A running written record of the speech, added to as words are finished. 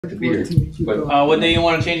to be here. But what day you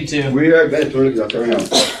want to change it to? we are going to right now.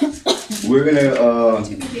 We're gonna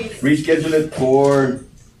reschedule it for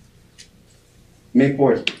May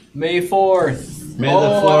 4th. May 4th. May the I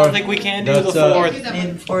 4th. don't think we can do That's, the 4th.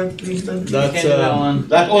 May the 4th, please. Can't do that one.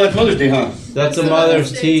 That's Mother's Day, huh? That's a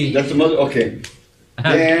Mother's Tea. That's the mother. Okay.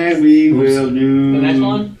 Then we will do The next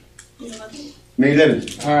one? May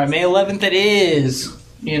 11th. All right, May 11th it is.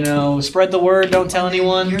 You know, spread the word. Don't tell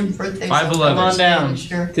anyone. Your birthday. 5/11. Come on down.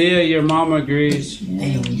 Sure. Thea, your mom agrees.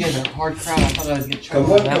 Hey, you guys are a hard crowd. I thought I was getting Come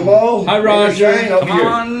trouble. on, come on. Hi, Roger. Shine, I'll be Come here.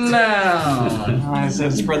 on down. I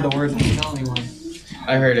said spread the word. Don't tell anyone.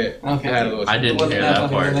 I heard it. Okay. I had a little. I didn't Wasn't hear that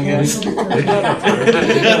funny, part. I guess. We got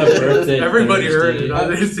a birthday Everybody heard Thursday. it. I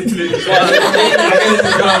didn't see it.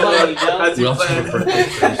 That's We your also have a plan. birthday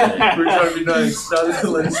Thursday. We're trying to be nice. Not as We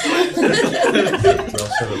also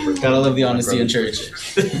have a birthday. Gotta love the honesty in church.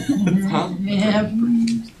 Huh? Yeah.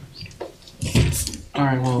 All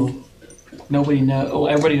right. Well, nobody knows. Oh,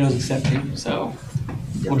 everybody knows except you. So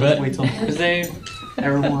we'll just wait till Thursday.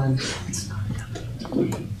 Everyone.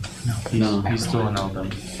 No, he's still in Alabama.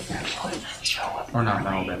 Or not in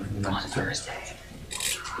Alabama. He's in Mexico.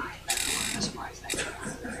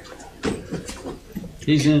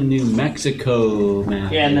 He's in New Mexico,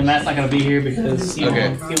 man. Yeah, and then Matt's not gonna be here because he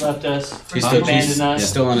left us. He's He still abandoned us.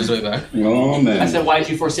 still on his way back. Oh, I man. said, why'd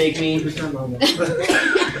you forsake me?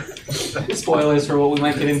 Spoilers for what we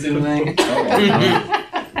might get into tonight.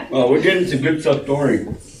 Oh, we're getting some good stuff, story.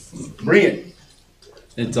 Bring it.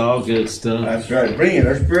 It's all good stuff. That's right. Bring it.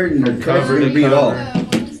 Our spirit and the Christ Cover will to be it all.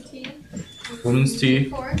 Women's tea. Women's tea.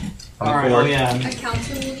 Four. All right, oh yeah. A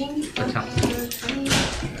council meeting. A council. 20.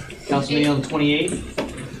 Council meeting on the 28th.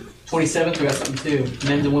 27th, we got something too.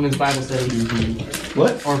 Men's and women's Bible study.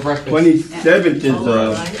 What? Or breakfast. 27th is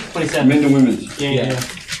 27th. men and women's. Yeah.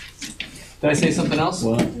 Did I say something else?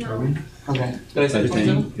 What? No. Okay. Did I say I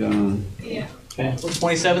 27th? think. Yeah. Okay.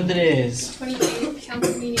 27th it is. 28th.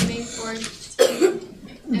 Council meeting May 4th.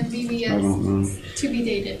 I MVVS. don't know. To be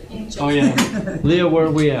dated. Oh yeah. Leah, where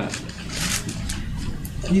are we at?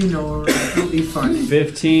 You know, it'll be fun.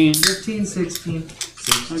 15. 15, 16.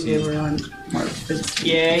 Okay, we're on March 15.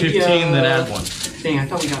 Yeah. 15, then add one. Dang, I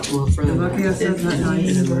thought we got a little further. than Lucky I that. said that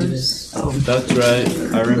nice. Oh, That's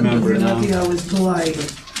right. I remember You're now. lucky I was polite.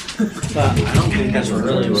 but- I don't think that's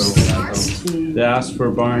really where we're at, though. They asked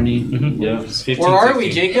for Barney. Mhm. Yep. 15, Where are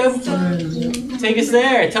we, 16. Jacob? Take us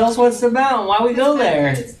there. Tell us what it's about and why we go there.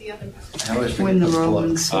 It's the other one. When the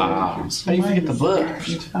Romans. How do you forget the book?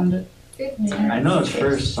 You found it? 15. I know it's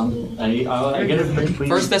first. I get it between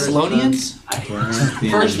First Thessalonians?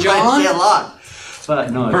 First I John? say a lot.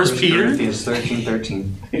 But no, First Peter? Corinthians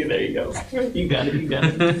 13:13. Hey, there you go. You got it. You got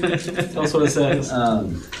it. Tell us what it says.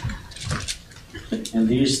 And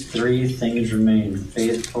these three things remain: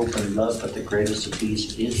 faith, hope, and love. But the greatest of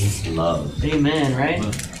these is love. Amen, right?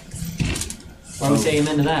 Why do we say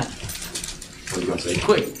amen to that? What are you going to say?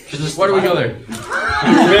 Quick, why do we go there?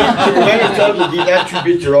 To remind ourselves that these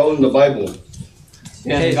attributes are all in the Bible.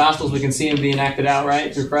 Yeah, in the Gospels we can see them being acted out,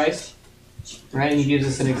 right, through Christ. Right? And he gives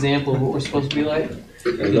us an example of what we're supposed to be like.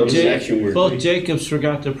 And love is an action word. Both Jacobs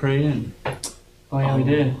forgot to pray in. Oh, yeah, we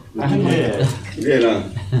did. Yeah. Yeah,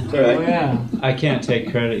 no. It's all Oh, right. yeah. I can't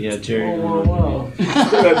take credit yet, Jerry. Whoa, whoa, whoa.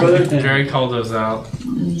 It's all right, brother. Jerry called us out.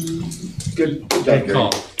 Good job, Good Gary.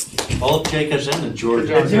 call. Both Jacobs and the George.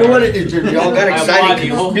 Good job. You know what it is? Y'all got I applaud excited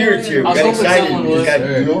you. because the spirits here. We I was got hoping excited. someone We just would.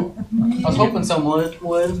 got, you know? I was hoping someone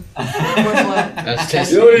would. That's You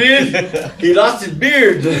tasty. know what it is? He lost his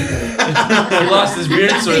beard. He lost his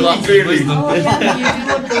beard, so he lost his wisdom. Oh, yeah, you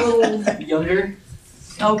look a little. Younger?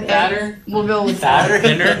 Okay. Fatter? We'll go with Fatter?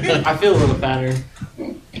 Thinner? I feel a little fatter.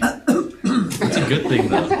 That's a good thing,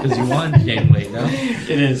 though, because you won gain weight, no? It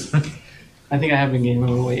is. I think I have been gaining a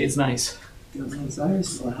little weight. It's nice.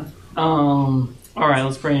 All right,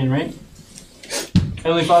 let's pray in, right?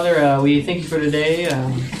 Heavenly Father, we thank you for today.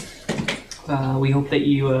 We hope that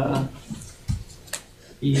you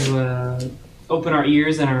open our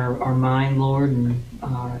ears and our mind, Lord, and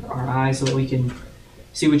our eyes so that we can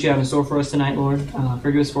see what you have in store for us tonight, Lord.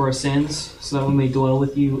 Forgive us for our sins so that we may dwell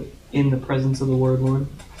with you in the presence of the Word, Lord.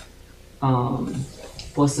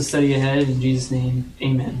 Bless the study ahead. In Jesus' name,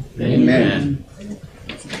 amen. Amen.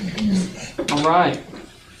 All right.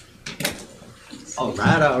 All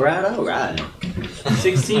right.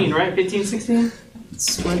 16, right? 15, 16?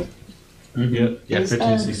 Sweat. Yep. Yeah,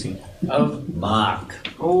 15, 16. Of Mark.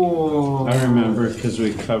 Oh. I remember because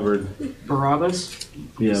we covered Barabbas?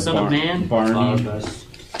 Son of Bar- Man? Barney.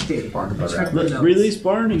 Okay, Barnabas. check the notes. Release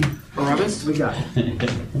Barney. Barabbas? We got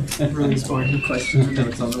Really smart. any questions or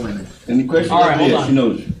notes on the women. Any questions? All right, hold Yes, on. she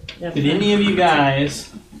knows. Did any of you guys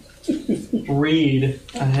read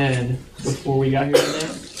ahead before we got here today?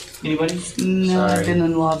 Anybody? No, I've Sorry. been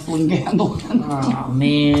in lawful gambling. Oh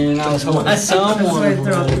man, I was hoping someone would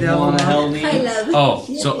want to help me. I love it. Oh,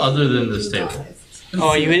 so other than this table.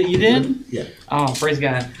 Oh, you did? Yeah. Oh, praise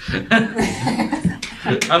God.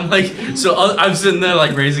 I'm like, so I'm sitting there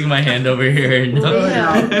like raising my hand over here. And,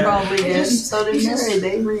 Yeah, probably did. So did Mary.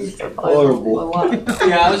 They read their Bible Horrible. a lot.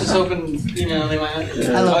 Yeah, I was just hoping, they might.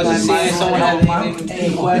 I love I was just my seeing if someone Bible. had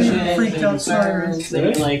any questions, any concerns,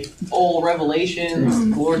 any like old revelations,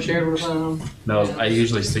 the Lord shared with them. no, I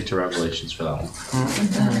usually stick to Revelations for that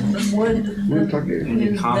one. We're talking.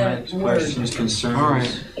 Any comments, questions, concerns? All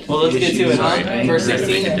right. Well, let's get to it. Sorry, Huh? I Verse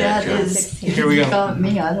exactly 16. That is, Here we go. got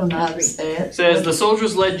me. I don't know how to say it. Says the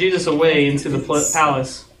soldiers led Jesus away into the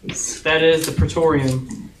palace, that is the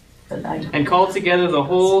praetorium, But I and called together the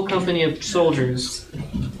whole company of soldiers.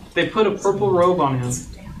 They put a purple robe on him,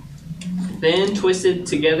 then twisted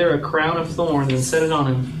together a crown of thorns and set it on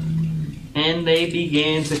him. And they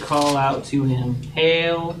began to call out to him,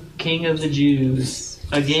 "Hail, King of the Jews!"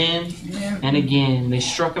 Again and again they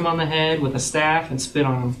struck him on the head with a staff and spit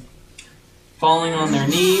on him. Falling on their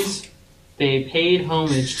knees, they paid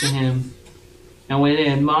homage to him. And when they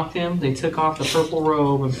had mocked him, they took off the purple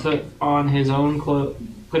robe and put his own clothes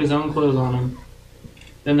on him.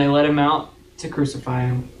 Then they led him out to crucify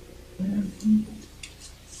him.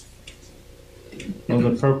 Well,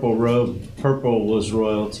 the purple was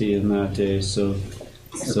royalty in that day, so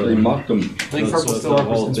They mocked them. I think that's purple what still the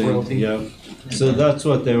whole represents thing- royalty. Yeah. So that's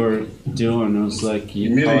what they were doing. It was like you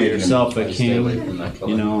call Humiliating yourself a Stay away king, from that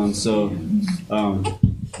color. and so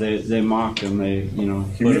they mocked him. They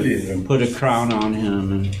Humiliated him. put a crown on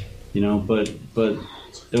him, and but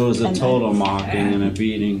it was a total mocking and a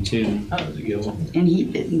beating too. That was a good one. And he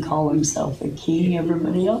didn't call himself a king.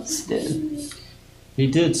 Everybody else did. He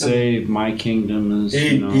did say, "My kingdom is."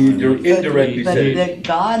 He and indirectly But said, that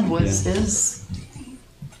God was his.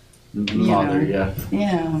 Mhm. Father, yeah.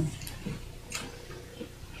 Yeah.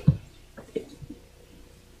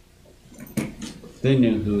 They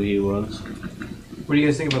knew who he was. What do you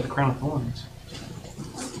guys think about the crown of thorns?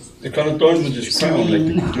 the crown of thorns was his crown,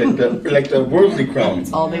 like the worldly crown.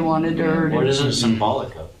 All they wanted to hurt What him. is it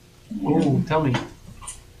symbolic of? Oh, tell me.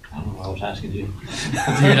 I don't know, I was asking you.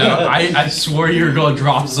 Dude, I swore you were going to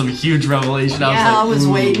drop some huge revelation. Yeah, I I was was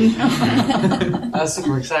like, waiting. I was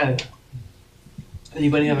super excited.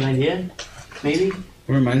 Anybody have an idea? Maybe? It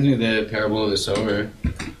reminds me of the parable of the sower,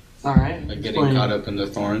 Alright. like getting caught up in the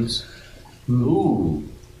thorns. ooh.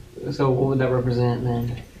 So what would that represent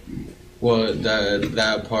then? Well,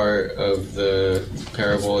 that part of the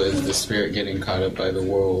parable is the spirit getting caught up by the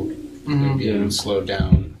world Mm-hmm. and being slowed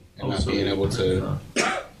down and not Also, being able to.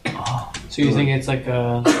 So you think it's like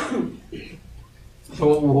a...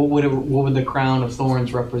 So what would the crown of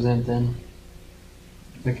thorns represent then?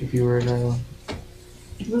 Like if you were to...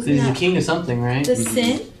 Wasn't He's the that king of something, right? the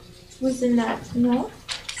sin? Wasn't that no?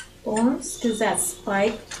 Thorns? Because that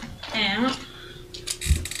spike out.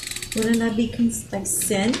 Wouldn't that be like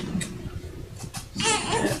sin?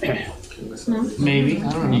 No? Maybe. I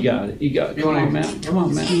don't know. You got it. You got it. You Come wanna- on, man. Come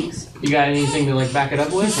on, man. You got anything to like back it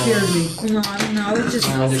up with? or- No, I don't know. I was just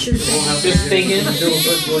Just thinking.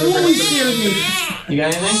 Holy shit. You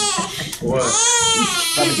got anything? What?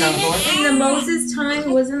 About the crown of thorns? In the Moses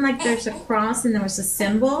time, wasn't like there's a cross and there was a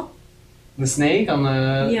symbol? The snake on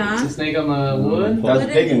the... Yeah. The snake on the wood? That's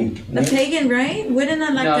pagan. The pagan, right? Wouldn't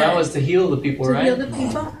that like No, that that was to heal the people, to heal right? the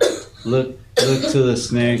people? Look to the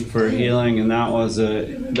snake for healing, and that was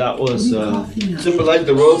Symbolized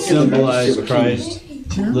the royalty and the majesty symbolized of a king. Christ.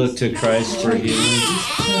 Look to Christ for healing.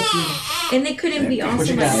 And it couldn't be What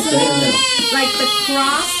also you like, got? like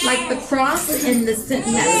the cross and the that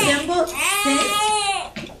symbol sin.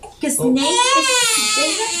 Because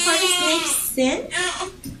isn't part of snake's sin?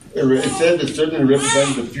 It said it certainly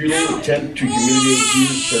represented the futile attempt to humiliate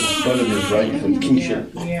Jesus at the front of his rights and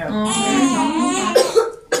kingship. The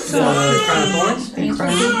crown of thorns?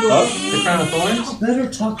 Huh? The crown of thorns?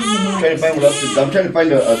 I'm trying to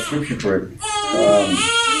find a scripture for it.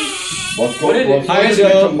 What did it- you guys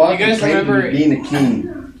remember- being a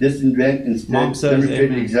king? This event Mom instead says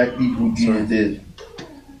demonstrated amen. exactly who Jesus is.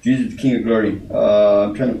 Jesus, the King of Glory.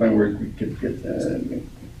 I'm trying to find where we could get that.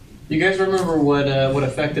 You guys remember what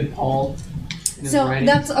affected Paul in his So writing?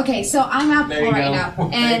 that's okay. So I'm at There Paul you right go. now,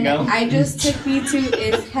 There you and go. I just took me to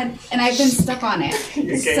it had, and I've been stuck on it.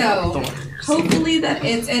 Okay. So hopefully that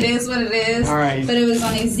it is what it is. All right. But it was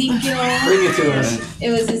on Ezekiel. Bring it to us. It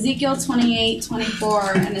was Ezekiel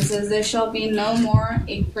 28:24, and it says, "There shall be no more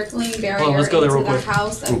a prickling barrier let's go there into real the quick.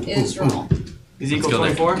 house of Israel." Ezekiel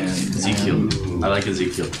Let's go there. 24? Ezekiel. I like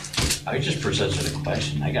Ezekiel. I just presented a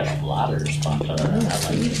question. I got a lot of response to that. I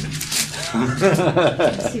like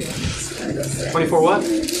it. 24 what?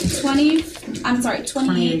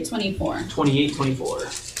 28, 24. 28, 24.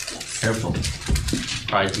 Careful.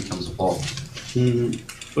 Pride becomes a fall. Boom,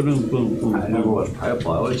 boom, boom. I never was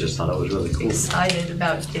prideful. I always just thought it was really cool. Excited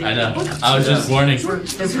about getting. I know. I was just warning.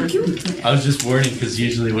 Different. I was just warning because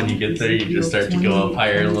usually when you get there, you just start to go up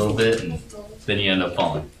higher a little bit, and then you end up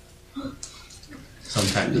falling.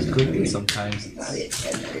 Sometimes it's quick, and sometimes it's not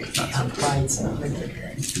so quick.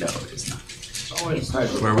 No, it's not.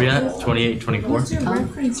 Where are we at? 28, 24? What's your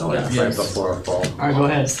reference? Right before a fall. All right, go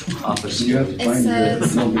ahead. Opposite. You have to It find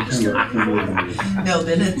says- No,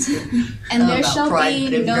 then it's. And there About shall pride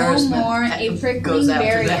be and no embarrassment more a goes prickling after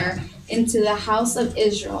barrier into the house of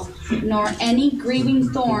Israel, nor any grieving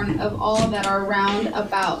thorn of all that are round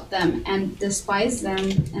about them, and despise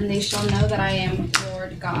them, and they shall know that I am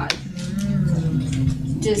Lord God.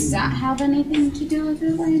 Does that have anything to do with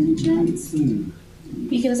it by any chance?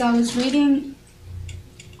 Because I was reading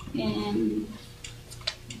in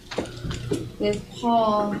with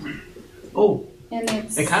Paul, Oh, and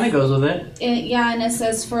it's it kind of goes with it. yeah, and it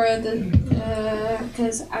says for the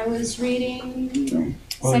because I was reading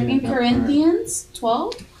 2 Corinthians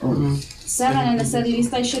 12, 7, and it said,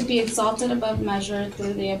 "Least I should be exalted above measure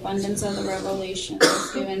through the abundance of the revelation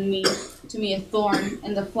that's given to me a thorn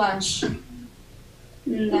in the flesh."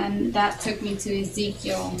 And then that took me to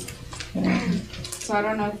Ezekiel. So I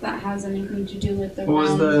don't know if that has anything to do with the. What was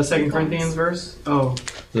round the 2 thorns. Corinthians verse? Oh,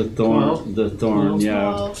 The thorn, 12, yeah.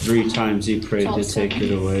 12. 3 times he prayed to 12, take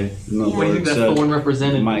it away. And the Yeah. what do you think Lord that said, thorn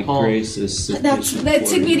represented? my Paul? grace is That sufficient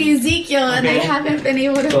took for me to you. Ezekiel, and I Okay. haven't been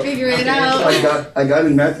able to figure it out. I got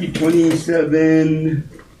in Matthew 27,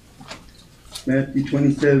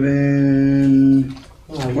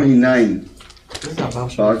 29. This is not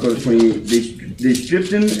about So I'll go to 28. They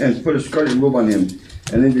stripped him and put a scarlet robe on him.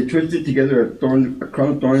 And then they twisted together a crown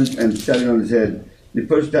of thorns and set it on his head. They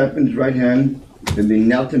put a staff in his right hand. Then they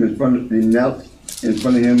knelt in front of him,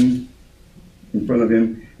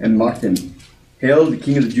 and mocked him. Hail the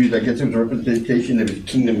King of the Jews. I guess it was a representation of his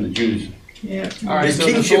kingdom of the Jews. Yeah. All right, His so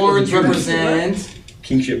the kingship of thorns the Jews. represent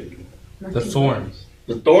Kingship. The thorns.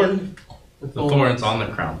 The thorn. The thorns on the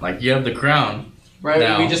crown. Like you have the crown. Right,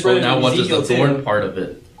 Now, we just read it now from what does the Ezekiel thorn too. part of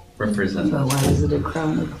it represent? So why is it a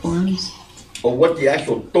crown of thorns? Or what the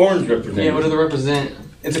actual thorns represent. Yeah, what do they represent?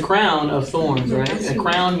 It's a crown of thorns, right? A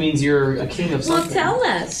crown means you're a king of Well, something. tell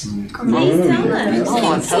us. Mm. Please tell I us. don't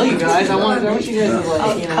want to tell you guys. I want you guys to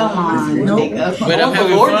like, you know. Come on. Nope. I But I'm want the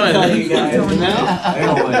having Lord to fun. tell you guys, you know?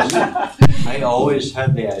 I always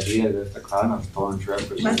had the idea that the crown of thorns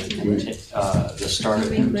represented the start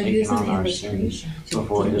of him taking on our sins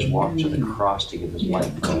before his walk to the cross to give his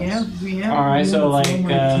life for us. Yeah, yeah. All right, so like,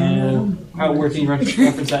 how where can you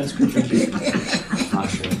reference that in scripture? Not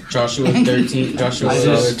sure. Joshua 13, Joshua I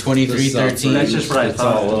just- 23:13. That's just what I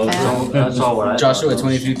thought. That's all what I Joshua thought.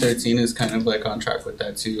 23:13 is kind of like on track with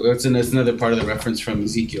that too. It's another part of the reference from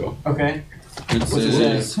Ezekiel. Okay. It What is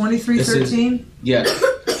says, it? 23:13. yeah,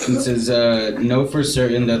 it says, know for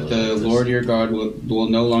certain that the Lord your God will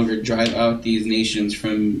no longer drive out these nations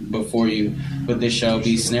from before you, but they shall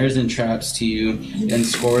be snares and traps to you, and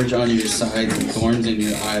scourge on your sides and thorns in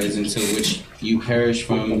your eyes, until which you perish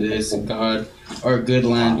from this God or good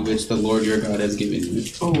land which the Lord your God has given you.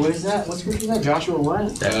 Oh, what is that? What scripture is that? Joshua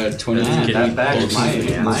what? 20. That backs my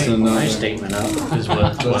That's another- statement up. Is what I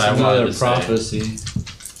That's wanted another to say. prophecy.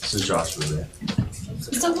 This is Joshua there.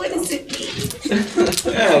 So what does it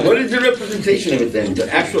mean? Yeah, what is the representation of it then?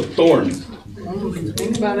 The actual thorn.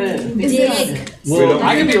 Think about it. Dick. Well,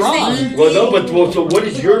 I could be wrong. Well, no, but so what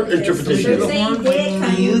is your interpretation of it? Saying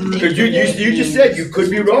dick, Because you just said you could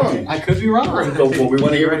be wrong. I could be wrong. So well, we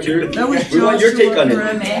want to hear what your That was we want your take on it.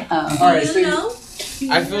 Joshua. All right, do so you know?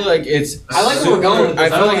 I feel like it's. I like where we're going with I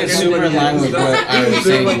this. feel like it's super in line with what I was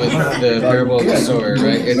saying with the parable of the sower,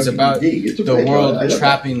 right? It's about the world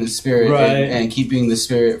trapping the spirit Right. and keeping the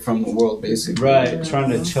spirit from the world, basically. Right, trying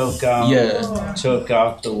to choke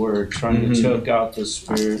out the word, trying to Mhm. choke out the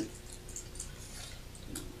spirit.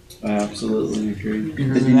 I absolutely agree.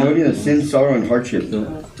 Is denoting a sin, sorrow, and hardship.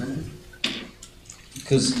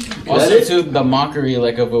 Because Also, too, the mockery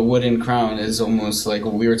like of a wooden crown is almost like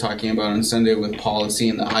what we were talking about on Sunday with Paul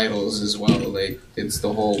seeing the idols as well. Like it's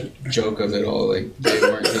the whole joke of it all. Like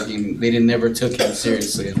they never took him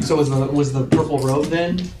seriously. So was the purple robe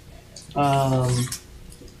then?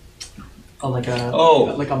 Like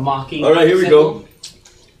a mocking. All right, here we symbol? go.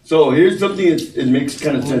 So here's something it makes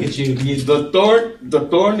kind of Look sense. at you. The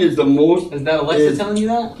thorn is the most. Is that Alexa telling you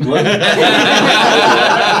that? What? I'll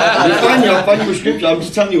find you a scripture. I'm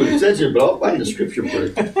just telling you what it says here, but I'll find the scripture for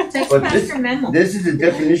it. Text But Pastor Memo. This is the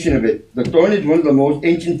definition of it. The thorn is one of the most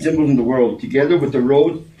ancient symbols in the world. Together with the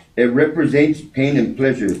rose, it represents pain and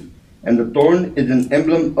pleasure. And the thorn is an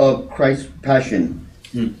emblem of Christ's passion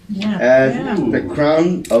as the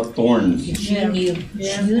crown of thorns. You knew.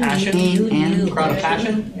 Passion? Crown of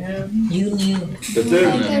passion? You knew.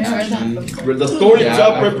 The thorn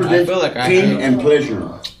itself I represents feel like I pain have- and pleasure.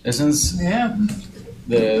 Since Yeah.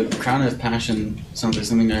 the crown of passion sounds like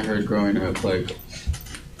something I heard growing up, like,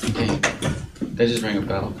 okay, that just rang a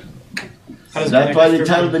bell. How does That's that why they connect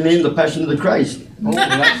titled the name The Passion of the Christ. Oh,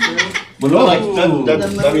 that's true. Well, no, Like,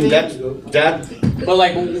 that. But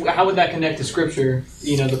like, how would that connect to scripture?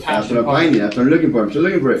 You know, the That's passion what I'm part. finding. That's what I'm looking for. I'm still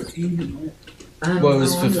looking for it. Well, it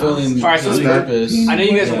was fulfilling Alright, so his purpose. I know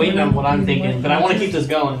you guys are waiting on what I'm thinking, but I want to keep this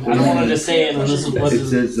going. I don't want to just say it and this is what It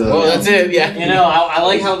says. Oh, that's it, yeah. you know. I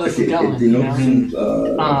like how this is It going. You know? denotes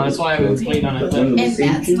That's why I was waiting on it. one of But the most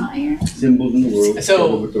ancient symbols in the world. So-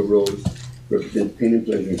 together with the rose represents pain and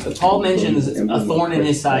pleasure. Paul mentions a thorn in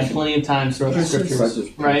his side plenty of times throughout the scriptures,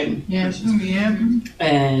 right? Yes. Yeah.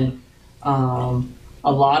 And a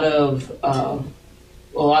lot of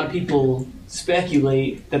people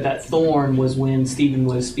speculate that thorn was when Stephen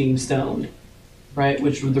was being stoned, right?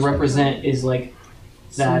 Which would represent is like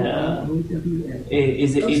that.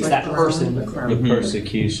 It's that person, The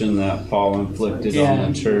persecution that Paul inflicted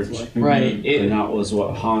on the church. right? And that was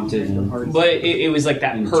what haunted him. But it was like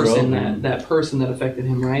that And person drove him. that person that affected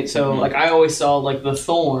him, right? So like I always saw like the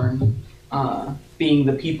thorn being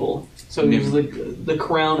the people. So he was like the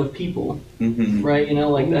crown of people, Mm-hmm. right? You know,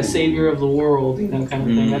 like a savior of the world, you know, kind of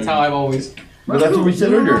thing. That's how I've always. But that's what we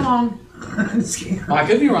said earlier. I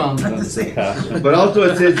could be wrong. That's the passion. But also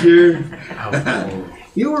it says here,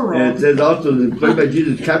 You were and wrong. it says also the employed by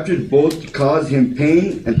Jesus captured both to cause him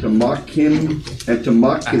pain and to mock him and to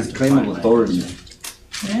mock his claim of authority.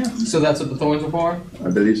 Yeah. So that's what the thorns are for. I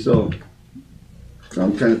believe so. So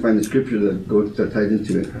I'm trying to find the scripture that ties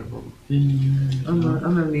into it. I'm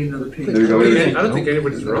gonna need another page. There we go. Wait a minute. I don't think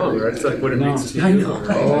anybody's wrong, right? It's like what it makes us I know.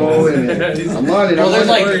 Oh, wait a minute. I'm on it. Well, there's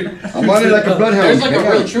I'm on it like a bloodhound. there's like a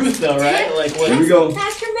Hang real on. truth though, right? Like Here what? we go.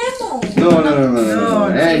 Pastor Memo. No.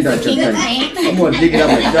 I ain't got your time. I'm gonna dig it up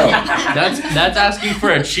myself. That's asking for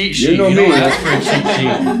a cheat sheet. You know You me. don't ask for a cheat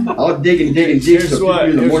sheet. I'll dig and dig and dig. Here's so what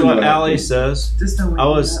people in the morning will Allie have to- says. Just don't I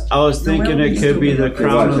was thinking it could be the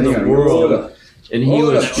crown of Hang the on, hold world, up. and he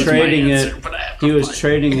Hold was up. trading it. He was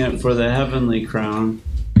trading it for the heavenly crown.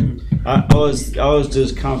 I was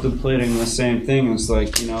just contemplating the same thing. It's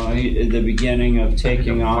like, you know, at the beginning of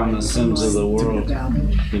taking on the sins of the world.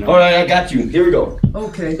 You know, All right, I got you. Here we go.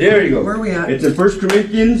 Okay. There you go. Where are we at? It's in 1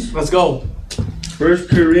 Corinthians. Let's go. 1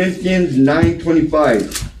 Corinthians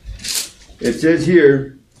 9:25. It says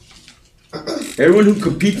here, everyone who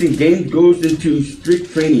competes in games goes into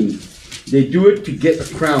strict training. They do it to get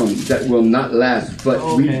a crown that will not last, but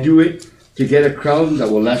we Okay. do it to get a crown that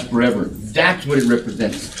will last forever. That's what it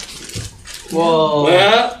represents. Well,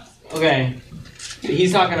 Well, okay.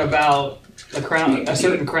 He's talking about a crown, a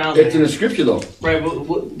certain crown. it's in the scripture though. Right.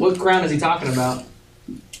 What crown is he talking about?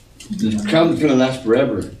 The crown that's gonna last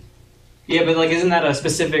forever. Yeah, but like, isn't that a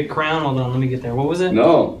specific crown? Hold on, let me get there. What was it?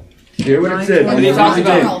 No. Hear what it says. What he talks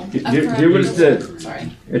about. Hear what it says. Sorry.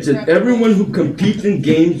 It says everyone who competes in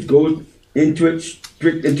games goes into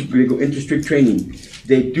strict training.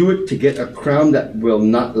 They do it to get a crown that will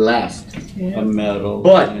not last. a medal.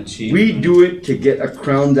 But and a cheat. we do it to get a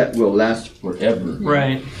crown that will last forever.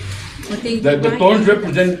 Right. The thorns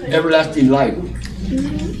represent everlasting life.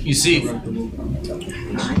 You see,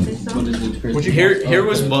 here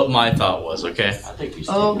was what my thought was, okay?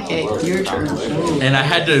 Okay, your turn. And I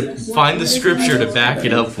had to find the scripture to back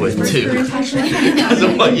it up with too, because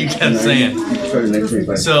of what you kept saying.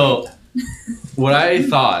 So, what I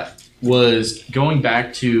thought was going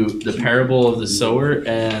back to the parable of the sower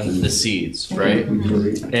and the seeds, right?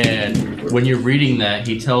 And when you're reading that,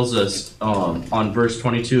 he tells us on verse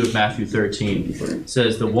 22 of Matthew 13, it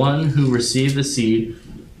says, the one who received the seed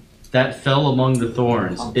that fell among the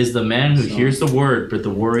thorns is the man who hears the word, but the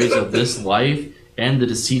worries of this life and the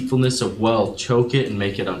deceitfulness of wealth choke it and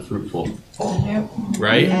make it unfruitful.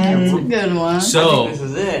 Right? That's a good one. So, This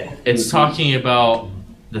is it. it's talking about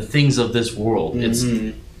the things of this world. It's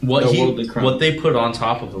what they put on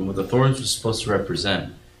top of them, what the thorns were supposed to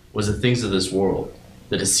represent, was the things of this world,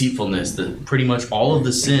 the deceitfulness, the pretty much all of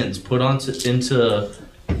the sins put into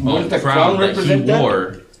Wouldn't the the crown crown that he represent that?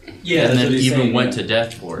 wore. Yeah, and that's then what he's even saying, went yeah. to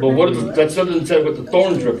death for it. But what if that doesn't say what the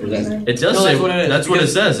thorns represent? It does No, say that's what it is, that's what it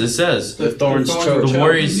because- says. It says The thorns choke. the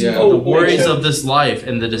worries, Yeah. the worries of this life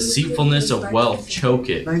and the deceitfulness of wealth choke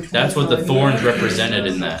it. That's what the thorns represented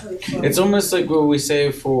in that. It's almost like what we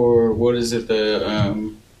say for what is it,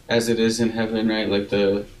 the as it is in heaven, right? Like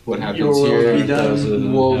the what happens Your will here. be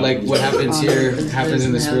done. Well, like what happens here happens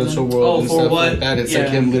in the spiritual world Oh, and for stuff what? like that. It's like Yeah.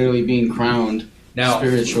 him literally being crowned Now,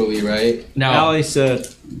 spiritually, right? now, Ali said,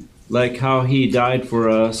 like how he died for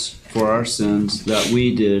us for our sins that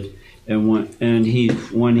we did, and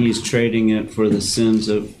when he's trading it for the sins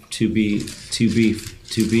of to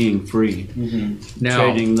being free, now,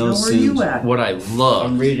 trading Now, those where sins. you at? what I I'm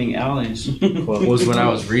love reading Ali's quote. was when I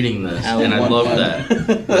was reading this, and I love that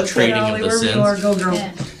the trading of the Where we sins. are, go girl.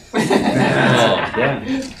 Yeah. Oh, Yeah,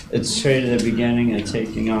 it's traded at the beginning and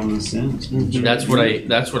taking on the sins. that's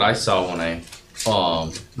what I saw when I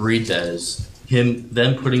read that is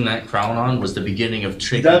them putting that crown on was the beginning of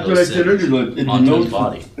taking That's what I those said sins earlier, Lord. It onto his denotes,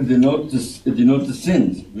 body. it denotes the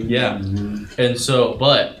sins. Yeah. And so,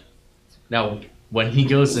 but now when he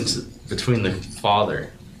goes into between the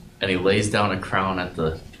Father and he lays down a crown at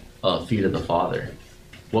the feet of the Father,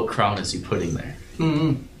 what crown is he putting there?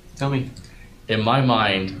 Mm-hmm. Tell me. In my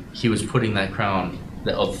mind, he was putting that crown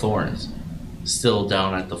of thorns still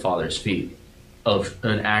down at the Father's feet. Of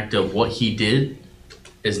an act of what he did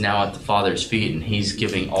is now at the Father's feet, and he's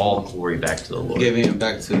giving all glory back to the Lord. Giving it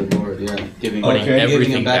back to the Lord, yeah. Giving Okay. giving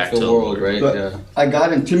Everything it back to the world, right? But Yeah. I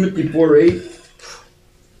got in Timothy 4:8.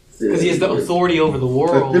 Because he has the authority over the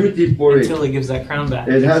world Timothy 4:8. until he gives that crown back.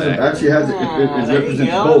 It has Exactly. actually has it There you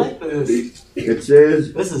represents go. I both. like this. It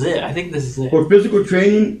says, This is it. I think this is it. for physical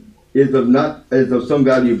training is of some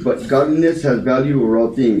value, but godliness has value over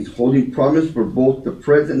all things, holding promise for both the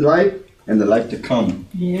present life and the life to come.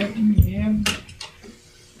 Yeah.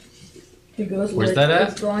 It goes Where's with- that at?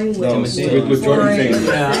 it's going with- No, Timothy. with what Jordan's saying.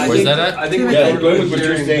 Yeah, I Where's think, that at? I think Yeah, that's it's going with what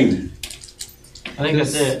you're saying. I think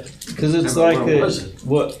that's it. Because it's like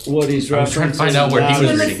what he's referencing. I was trying to find out where he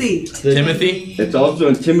was reading. Timothy. Timothy? It's also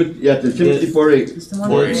in Timothy, yeah, it's in Timothy 4:8. It's the one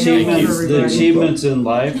For that The achievements in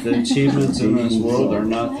life, the achievements in this world are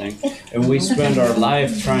nothing. And we spend our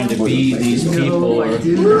life trying to be these people or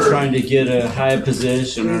trying to get a high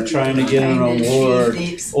position or trying to get an award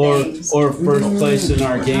or first place in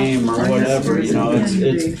our game or whatever. You know,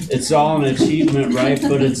 it's all an achievement, right?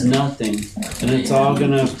 But it's nothing. And it's all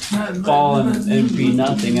gonna fall and be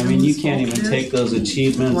nothing. I mean, you can't even take those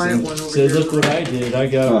achievements and say, look what I did. I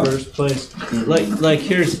got first place. Like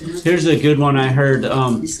here's a good one I heard.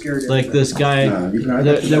 Like this guy,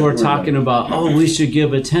 they were talking about, oh, we should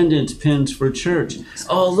give attendance pins for church.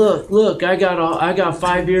 Oh, look, I got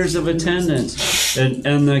 5 years of attendance.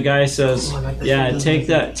 And the guy says, yeah, take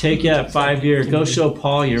that 5-year, go show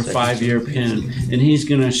Paul your 5-year pin, and he's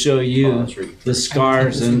gonna show you the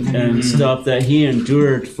scars and stuff that he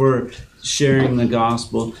endured for sharing the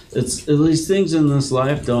gospel. It's these things in this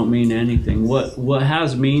life don't mean anything. What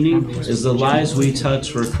has meaning is the lives we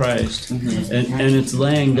touch for Christ, and it's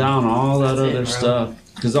laying down all that other stuff,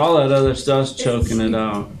 because all that other stuff's choking it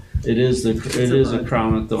out. It is a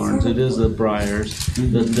crown of thorns. It is the briars,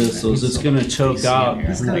 the thistles. It's gonna choke out.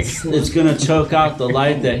 It's gonna choke out the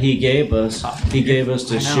light that He gave us. He gave us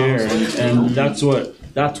to share, and that's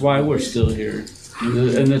why we're still here,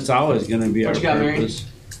 and it's always gonna be our What you got, Mary? purpose.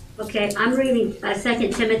 Okay, I'm reading 2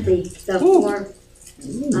 Timothy, the 4,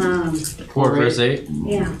 4 verse 8.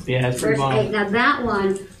 yeah, Yeah, it's verse pretty 8. Now that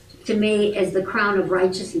one, to me, is the crown of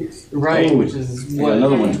righteousness. Right, Oh, which is I got what.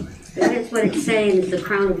 another one. That is what it's saying, is the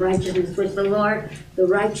crown of righteousness, which the Lord, the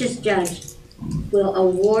righteous judge, will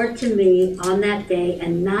award to me on that day,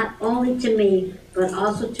 and not only to me, but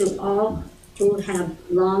also to all who have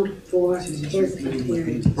longed for his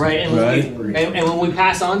appearing. Right, and, Right. And when we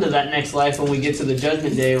pass on to that next life, when we get to the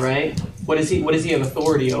judgment day, right? What does he have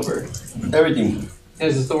authority over? Everything. He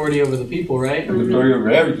has authority over the people, right? The authority over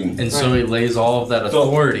everything. And so he lays all of that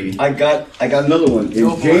authority. I got another one.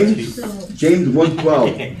 Go In for it, James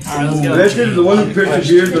 1:12. Okay, all right, let's go. Blessed is the one who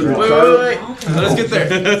perseveres under trial. Wait. Let us get there.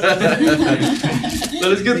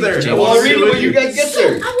 Let us get there. Well, I'll read it when you guys get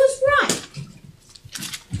there. I was right.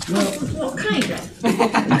 Well, kind of.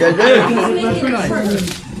 You guys there?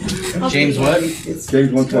 James what?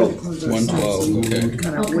 James 1:12. 112. Okay.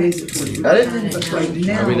 kind of weighs it for you. Got it? But right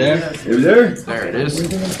now, Are we there? You there? There it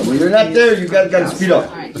is. When you're not there, you gotta speed up.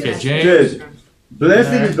 Okay, It James. says,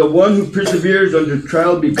 blessed is the one who perseveres under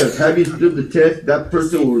trial, because having stood the test, that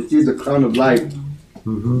person will receive the crown of life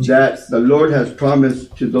that the Lord has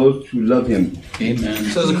promised to those who love Him. Amen.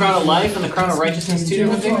 So is the crown of life and the crown of righteousness two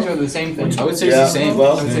different things, or the same thing? I would say it's the same.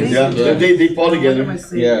 Well, Yeah. they fall together.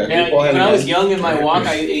 Yeah. Yeah, when I was young in my walk,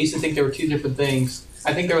 I used to think there were two different things.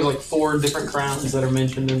 I think there was like 4 different crowns that are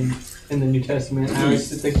mentioned in the New Testament. I used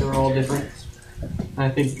to think they were all different. I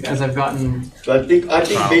think as I've gotten, So I think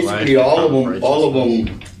basically all of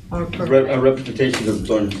them are representations of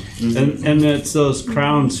thorns. And it's those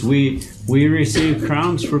crowns. We receive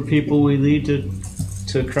crowns for people we lead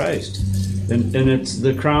to Christ. And it's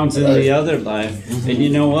the crowns in the other life. And you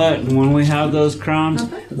know what? When we have those crowns,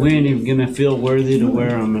 we ain't even going to feel worthy to wear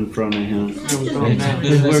them in front of Him. We're going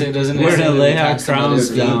to lay our crowns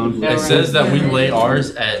down. It says that we lay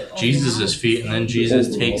ours at Jesus' feet, and then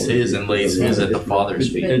Jesus takes his and lays his at the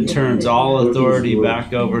Father's feet. It turns all authority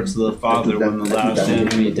back over to the Father when the last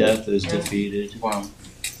enemy, death, is defeated. Wow.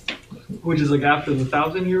 which is like after the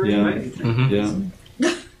 1,000-year reign, right? Mm-hmm. Yeah.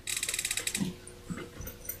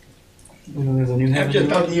 And then there's a new heaven. After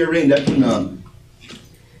 1,000-year reign, that's when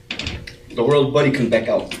the world's buddy comes back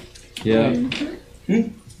out. Yeah.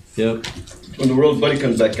 Yep. When the world's buddy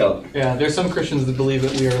comes back out. Yeah, there's some Christians that believe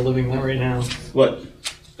that we are living that right now. What?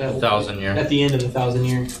 That 1,000 year. At the end of the 1,000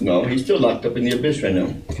 years. No, he's still locked up in the abyss right now.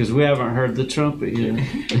 Because we haven't heard the trumpet yet.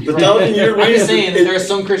 The 1,000-year reign. I'm just saying that there are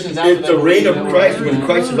some Christians out there. It's the reign of Christ when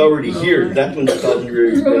Christ is already here. That's when the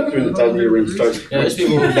 1,000-year reign starts. Yeah, there's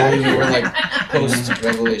people who back who were like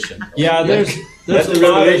post-revelation. Yeah, there's a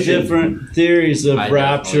lot of different theories of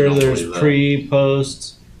rapture. There's pre,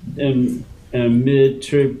 post, and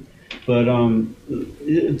mid-trib. But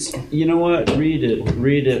it's, you know what? Read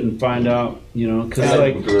it and find out. You know,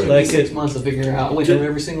 because like 6 months to figure it out. I went through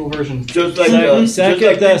every single version. Just like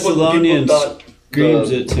Second Thessalonians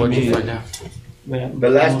screams it to What'd me. you find out? The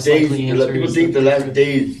last days, people think the last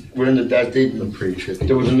days, we're in the last days.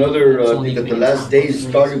 There was another thing that the last days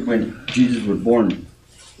started when Jesus was born.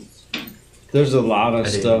 There's a lot of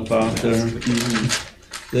stuff out there.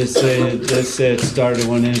 They say it started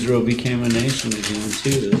when Israel became a nation again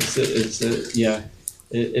too.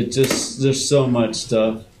 It just, there's so much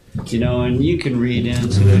stuff, you know, and you can read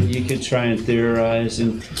into it. You can try and theorize,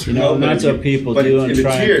 and you know, and that's what people do, and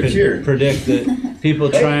try and predict the people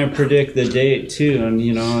try and predict the date too, and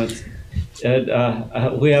you know,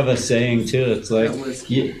 we have a saying too. It's like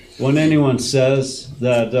when anyone says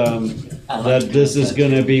that that this is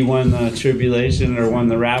going to be when the tribulation or when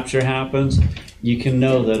the rapture happens, you can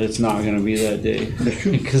know that it's not going to be that day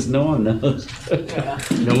because no one knows.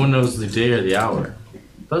 No one knows the day or the hour.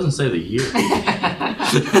 It doesn't say the year.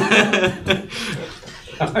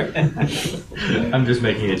 I'm just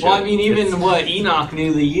making a joke. Well, I mean, even Enoch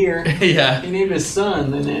knew the year. Yeah. He named his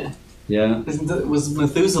son, and it was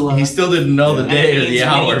Methuselah. He still didn't know the day or the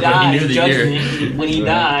hour, but he knew the year. When he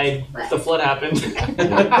died, the flood happened.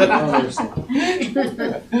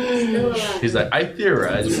 He's like, I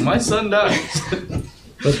theorize when my son dies.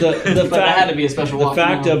 But the that had to be a special the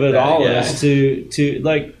fact of it all is to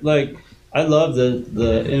like I love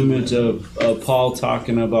the image of Paul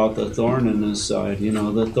talking about the thorn in his side. You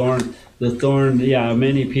know, the thorn. Yeah,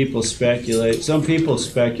 many people speculate. Some people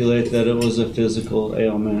speculate that it was a physical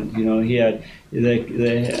ailment. You know,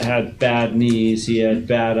 they had bad knees. He had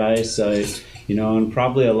bad eyesight. You know, and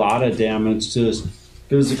probably a lot of damage to his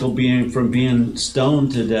physical being from being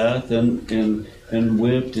stoned to death and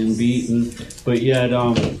whipped and beaten. But yet,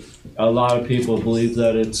 a lot of people believe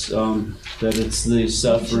that it's the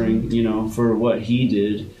suffering, you know, for what he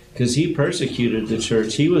did, because he persecuted the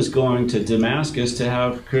church. He was going to Damascus to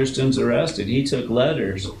have Christians arrested. He took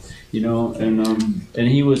letters, you know, and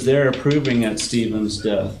he was there approving at Stephen's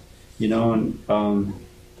death, you know,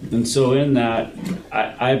 and so in that,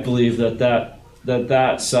 I believe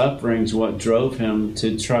that suffering's what drove him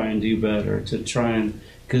to try and do better, to try and.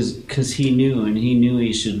 Because he knew, and he knew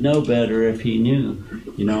he should know better if he knew,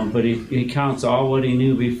 you know. But he counts all what he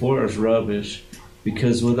knew before as rubbish,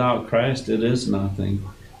 because without Christ it is nothing.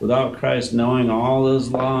 Without Christ, knowing all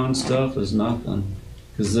His law and stuff is nothing,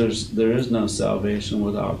 because there is no salvation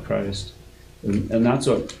without Christ, and that's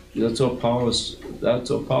what Paul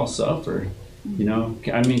suffered. You know,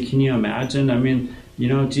 I mean, can you imagine? I mean, you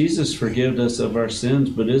know, Jesus forgave us of our sins,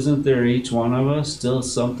 but isn't there each one of us still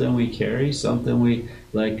something we carry, something we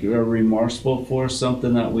are remorseful for,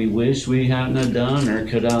 something that we wish we hadn't have done or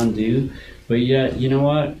could undo? But yet, you know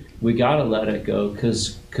what? We gotta let it go,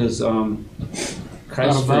 because Christ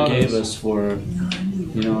forgave us for it,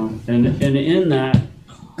 you know. And in that,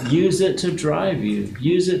 use it to drive you,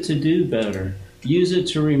 use it to do better, use it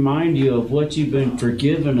to remind you of what you've been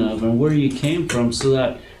forgiven of and where you came from, so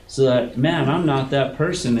that man, I'm not that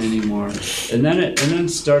person anymore. And then it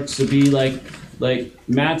starts to be like like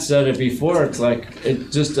Matt said it before, it's like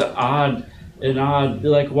it's just an odd,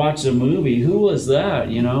 like watch a movie. Who was that?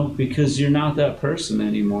 You know, because you're not that person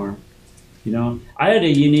anymore. You know, I had a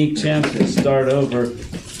unique chance to start over.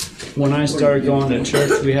 When I started going to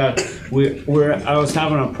church, I was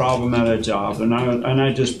having a problem at a job, and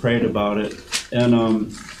I just prayed about it.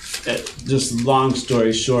 And just long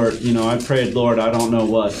story short, you know, I prayed, Lord, I don't know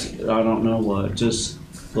what, just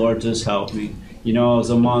Lord, just help me. You know, it was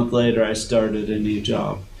a month later I started a new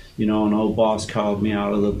job. You know, an old boss called me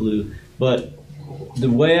out of the blue. But the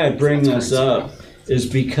way I bring this up is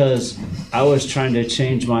because I was trying to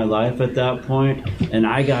change my life at that point, and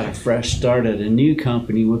I got a fresh start at a new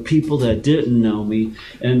company with people that didn't know me,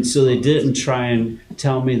 and so they didn't try and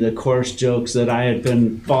tell me the coarse jokes that I had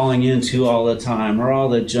been falling into all the time or all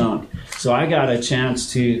the junk. So I got a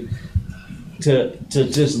chance to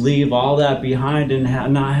just leave all that behind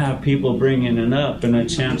and not have people bringing it up, and a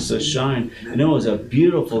chance to shine. And it was a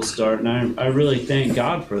beautiful start, and I really thank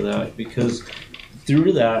God for that, because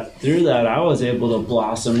through that, I was able to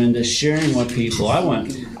blossom into sharing with people. I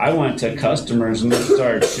went to customers and I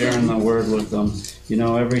started sharing the word with them. You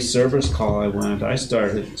know, every service call I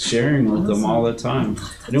started sharing with them all the time.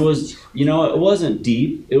 And it was, you know, it wasn't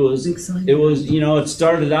deep. It was, you know, it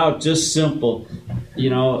started out just simple.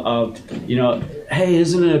 You know, hey,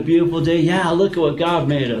 isn't it a beautiful day? Yeah, look at what God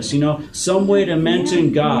made us. You know, some way to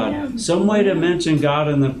mention God, in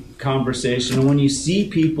the conversation. And when you see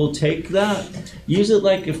people take that, use it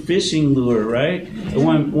like a fishing lure, right?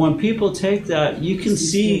 And when people take that, you can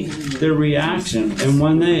see their reaction. And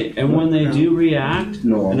when they do react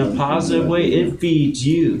in a positive way, it feeds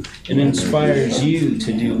you. It inspires you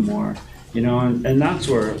to do more. You know, and that's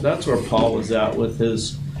where Paul was at with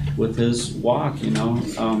his walk. You know,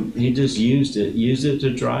 he just used it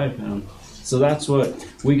to drive him. So that's what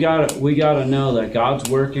we gotta know, that God's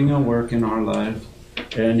working a work in our life,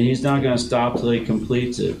 and He's not gonna stop till He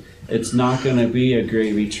completes it. It's not gonna be a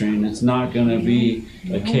gravy train. It's not gonna be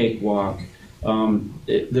a cakewalk.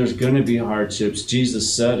 There's gonna be hardships.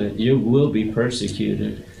 Jesus said it. You will be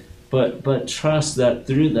persecuted, but trust that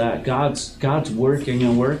through that, God's working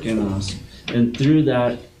a work in us, and through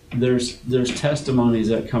that, there's testimonies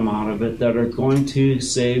that come out of it that are going to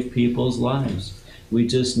save people's lives. We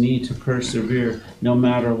just need to persevere no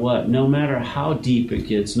matter what, no matter how deep it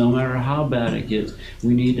gets, no matter how bad it gets.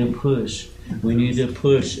 We need to push. We need to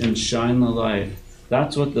push and shine the light.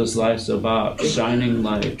 That's what this life's about, shining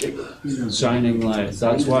light. Shining light.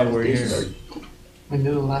 That's why we're here. When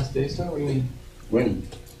did the last day start? What do you mean? When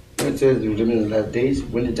it says we're living in the last days,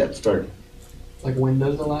 when did that start? Like, when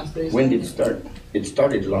does the last day start? When did it start? It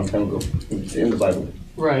started a long time ago. It's in the Bible.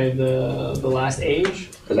 Right, the last age?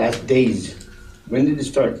 The last days. When did it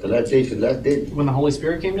start? The last days, the last day. When the Holy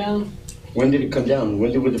Spirit came down? When did it come down?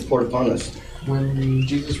 When did it pour upon us? When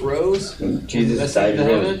Jesus rose? When Jesus died and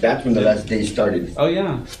rose. That's when the last days started. Oh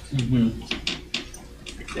yeah. Mm-hmm.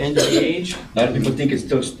 The end of the age? A lot of people think it's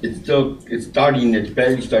starting. It's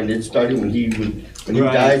barely starting. It started when he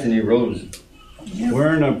dies and he rose.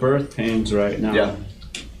 We're in a birth pains right now. Yeah.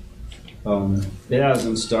 It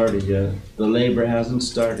hasn't started yet. The labor hasn't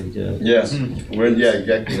started yet. Yes. Exactly. We're in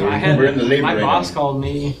the labor my right boss now. called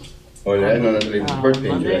me. Oh, yeah, no, that's labor. Birth pains,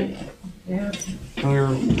 Monday. right? Yeah. And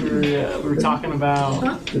we were talking about.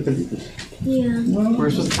 Yeah. We were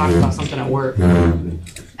supposed to talk about something at work, and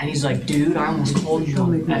he's like, "Dude, I almost told you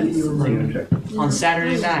on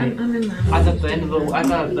Saturday night. I thought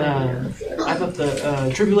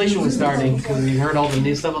the tribulation was starting because we heard all the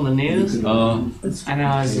new stuff on the news." And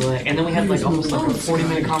I was like, and then we had like almost like a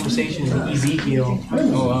 40-minute conversation with Ezekiel.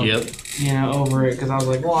 Oh wow. Yep. You know, over it, because I was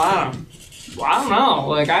like, well, I don't know.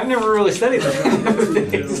 Like, I've never really studied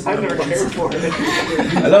this. I've never cared for it.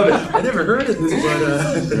 I love it. I never heard of this, but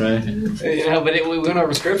right. You know, but we went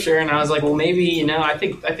over scripture, and I was like, well, maybe, you know, I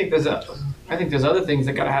think there's other things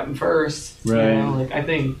that gotta happen first. Right. You know? Like, I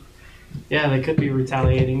think, yeah, they could be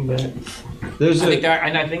retaliating, but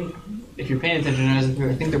I think if you're paying attention, I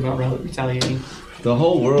think they're about retaliating. The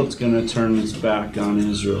whole world's gonna turn its back on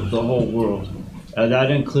Israel. The whole world.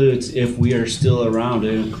 That includes, if we are still around,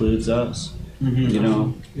 it includes us. Mm-hmm. You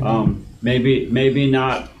know, maybe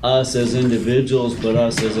not us as individuals, but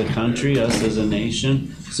us as a country, us as a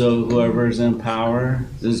nation. So whoever's in power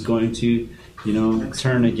is going to, you know,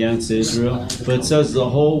 turn against Israel. But it says the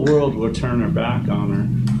whole world will turn their back on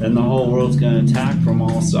her, and the whole world's going to attack from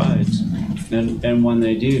all sides. And when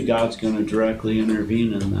they do, God's going to directly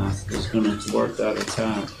intervene in that. He's going to thwart that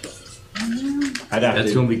attack.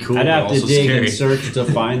 That's gonna be cool. I'd but have to also dig scary. and search to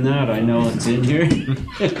find that. I know it's in here.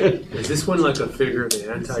 Is this one like a figure of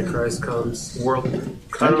the Antichrist comes? World,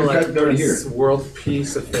 kind of like Antichrist already this world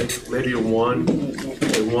peace effect, maybe a one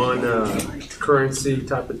currency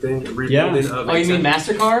type of thing. Rebuilding of Oh, you mean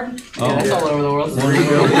MasterCard? Oh. Yeah, that's all over the world. Is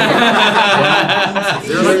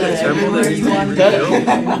there like a temple that needs to be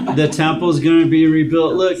rebuilt? The temple's going to be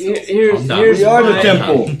rebuilt. Look, here's We are the my-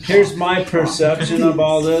 temple. Here's my perception of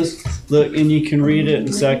all this. Look, and you can read it in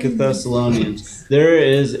 2 Thessalonians. There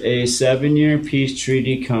is a 7-year peace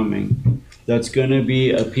treaty coming. That's going to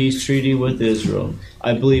be a peace treaty with Israel.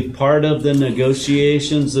 I believe part of the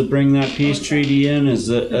negotiations to bring that peace treaty in is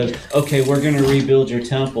that, okay, we're going to rebuild your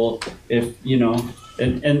temple if, you know,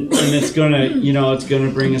 and it's going to, you know, it's going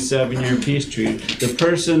to bring a 7-year peace treaty. The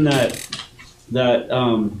person that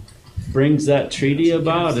brings that treaty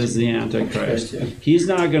about is the Antichrist. He's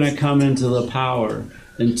not going to come into the power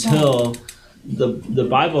until the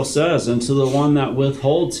Bible says, until the one that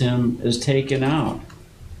withholds him is taken out.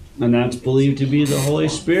 And that's believed to be the Holy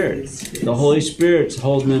Spirit. The Holy Spirit's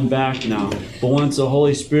holding him back now. But once the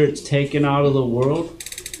Holy Spirit's taken out of the world,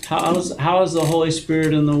 how is the Holy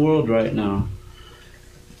Spirit in the world right now?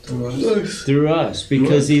 Through us,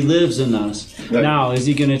 because he lives in us. Right. Now, is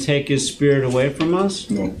he going to take his spirit away from us?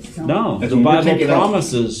 No. No. That's The when we're Bible taken out.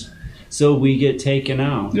 promises. So we get taken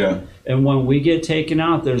out. Yeah. And when we get taken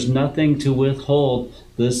out, there's nothing to withhold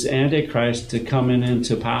this Antichrist to coming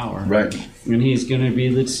into power. Right. And he's going to be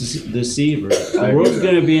the deceiver. I The agree world's with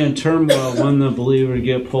going to be in turmoil when the believer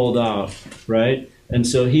get pulled out, right? And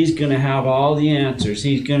so he's going to have all the answers.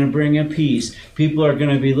 He's going to bring a peace. People are going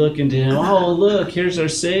to be looking to him. Oh, look, here's our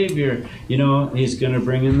Savior. You know, he's going to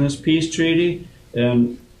bring in this peace treaty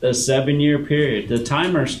and a 7-year period. The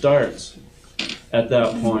timer starts at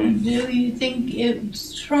that point. Do you think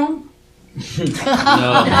it's Trump?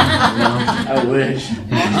 I wish.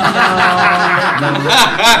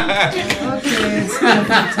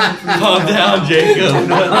 Calm down,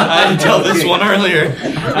 Jacob. I didn't tell this one earlier.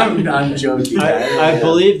 I'm joking. I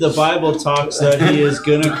believe the Bible talks that he is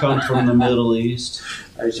going to come from the Middle East.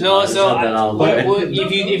 No, so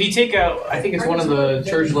if you take out, I think it's one of the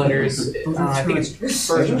church letters. I think it's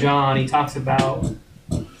 1 John. He talks about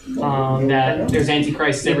that there's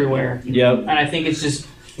antichrists everywhere. Yep. And I think it's just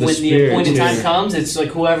The when the spirit, appointed time too. comes, it's like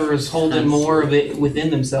whoever is holding more of it within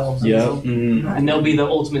themselves. You Yep. know? And they'll be the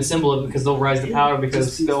ultimate symbol of it because they'll rise to power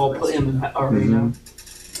because they'll put him in power. You know?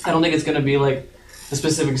 I don't think it's going to be like the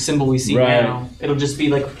specific symbol we see Right. now. It'll just be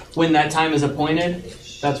like when that time is appointed.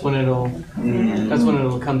 That's when it'll. That's when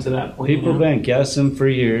it'll come to that point. People you know? been guessing for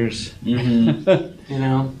years. You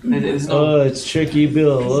know, it's no. Oh, it's Tricky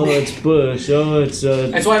Bill. Oh, it's Bush. Oh, it's.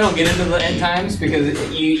 That's why I don't get into the end times because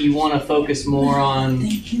you want to focus more on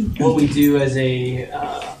what we do as a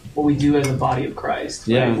body of Christ.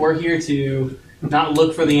 Right? Yeah. We're here to not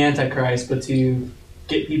look for the Antichrist, but to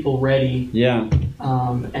get people ready. Yeah.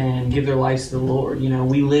 And give their lives to the Lord. You know,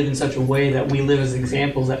 we live in such a way that we live as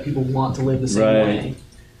examples that people want to live the same Right. way,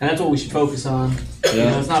 and that's what we should focus on. You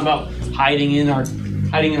Yeah. know, it's not about hiding in our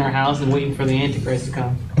house and waiting for the Antichrist to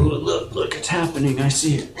come. Oh, look, it's happening. I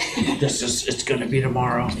see it. It's going to be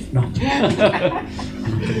tomorrow. No.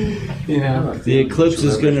 You know, The eclipse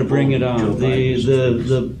is going to bring it on.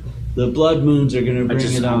 The blood moons are going to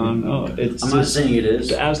bring it on. Oh, it's. I'm not saying it is.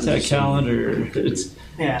 The Aztec calendar. It's.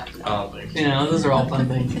 yeah. You know, those are all fun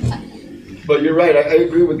things. But you're right. I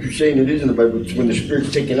agree with what you're saying. It is in the Bible. It's when the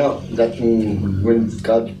spirit's taken out. That's when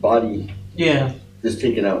God's body Yeah. is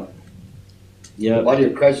taken out. The Yeah. body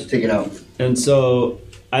of Christ is taken out. And so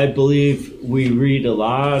I believe we read a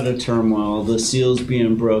lot of turmoil, the seals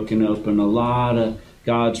being broken open, a lot of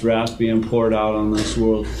God's wrath being poured out on this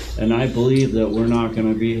world. And I believe that we're not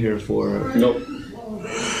going to be here for it. Nope.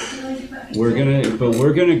 We're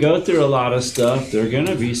gonna go through a lot of stuff. There are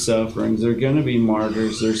gonna be sufferings. There are gonna be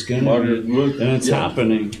martyrs. There's gonna be, and it's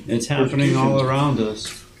happening. It's happening all around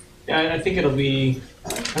us. Yeah, I think it'll be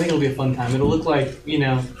a fun time. It'll look like, you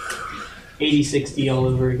know, 80-60 all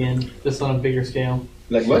over again, just on a bigger scale.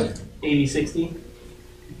 Like what? 80-60,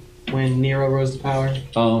 when Nero rose to power.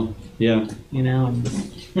 Oh, yeah. You know, and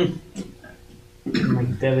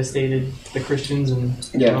like devastated the Christians and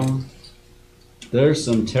Yeah. Rome. There's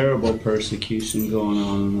some terrible persecution going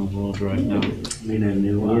on in the world right now. We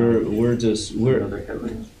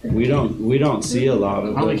don't see a lot I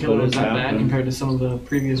of don't think it, it but was it's that bad happening. compared to some of the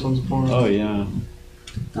previous ones before. Oh yeah.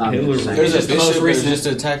 There's a Just the most bishop that was recent. just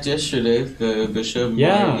attacked yesterday. The bishop,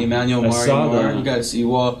 Yeah, Emmanuel I saw Mari. that. You got to see.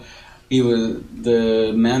 Well,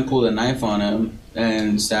 the man pulled a knife on him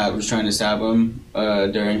and was trying to stab him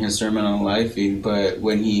during his sermon on life. But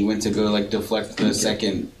when he went to go deflect the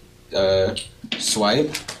second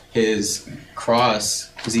swipe, his cross,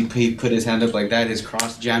 because he put his hand up like that, his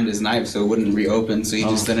cross jammed his knife so it wouldn't reopen, so he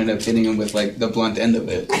just ended up hitting him with like the blunt end of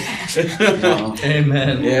it.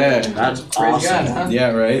 Amen. Yeah. That's Praise God, huh?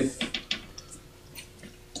 Yeah, right?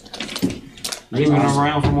 He's been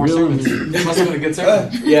around for more sermons. Must have been a good sermon.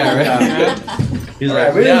 Yeah, right. He's All like,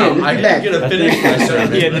 right, wait a now minute, I let's didn't get get to finish my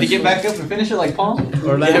sermon. Yeah, did he get back up and finish it like Paul?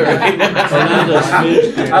 Orlando's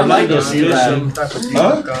fishing.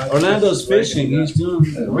 Huh? Orlando's fishing. He's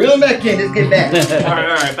doing. Reel him back in. Let's get back. all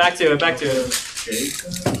right. Back to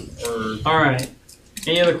it. All right.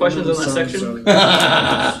 Any other questions on that section?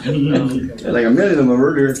 Like a million of them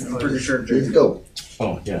earlier. I'm pretty sure Let's go.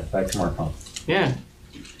 Oh, yeah, back to Mark. Yeah.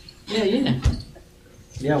 Yeah.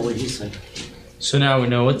 Yeah, what he said. So now we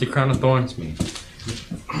know what the crown of thorns means.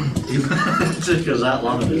 It took us that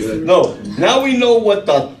long to do it. No, now we know what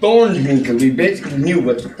the thorns mean because we basically knew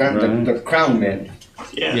what the crown meant.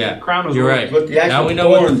 Yeah. Crown was You're right. But the actual Now we know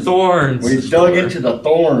what the thorns. thorns. We dug into the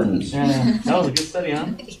thorns. Yeah. That was a good study, huh?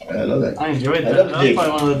 I love that. I enjoyed I that. love That the was dig.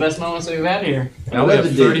 probably one of the best moments that we've had here. Now we have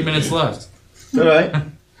 30 minutes left. All right.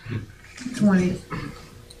 20.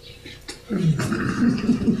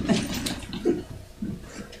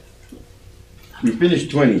 We finished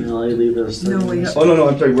 20. No, they leave us. No, we have, Oh, no,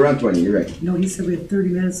 I'm sorry. We're on 20. You're right. no, he said we had 30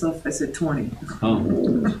 minutes left. I said 20.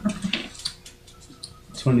 Oh.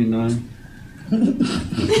 29. You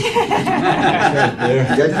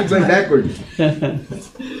guys keep going backwards.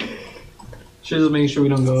 Just making sure we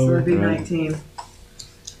don't go So over. it'd be 19.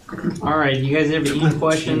 All right. You guys have any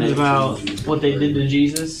questions about what they did to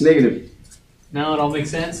Jesus? Negative. No, it all makes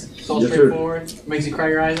sense. It's all Yes, sir. straightforward. Makes you cry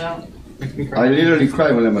your eyes out. Makes me cry. I literally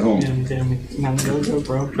cry when I'm at home. Yeah, me too. Not a joke,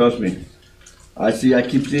 bro. Trust me. I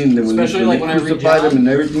keep seeing them when Especially they, like when I read crucified John. them and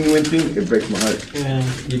everything he went through. It breaks my heart. Yeah.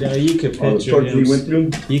 You know, you could All the picture torture he went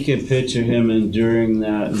him. through. You could picture him enduring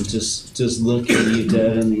that and just looking you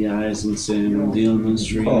dead in the eyes and saying, "I'm doing this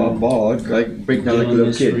for you. Oh, ball. I break down like a doing little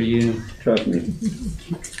this for kid. you." Trust me.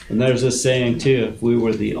 And there's a saying too: if we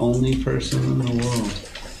were the only person in the world,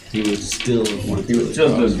 he would still have went He through would the still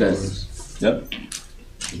do cross that. for us. Yep.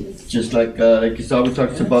 Just like he always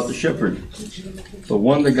talks about the shepherd. The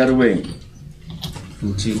one that got away.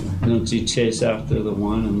 Don't you chase after the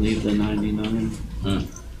one and leave the 99? Yeah.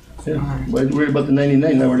 Why are you worried about the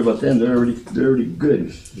 99? Not worried about them. They're already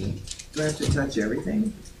good. Do I have to touch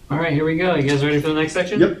everything? All right, here we go. You guys ready for the next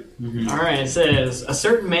section? Yep. All right, it says, a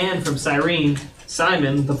certain man from Cyrene,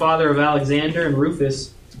 Simon, the father of Alexander and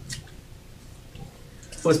Rufus,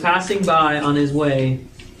 was passing by on his way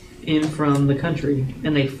in from the country,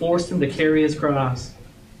 and they forced him to carry his cross.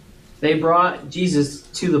 They brought Jesus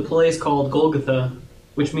to the place called Golgotha,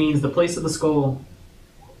 which means the place of the skull.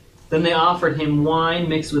 Then they offered him wine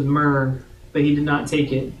mixed with myrrh, but he did not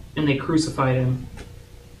take it, and they crucified him.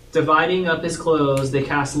 Dividing up his clothes, they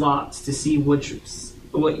cast lots to see what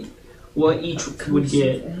each would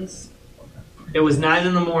get. It was 9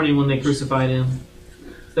 in the morning when they crucified him.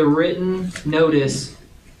 The written notice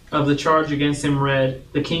of the charge against him read,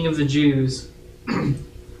 "The King of the Jews."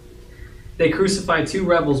 They crucified 2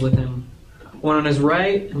 rebels with him, one on his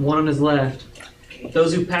right and one on his left.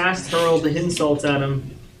 Those who passed hurled insults at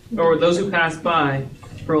him, or those who passed by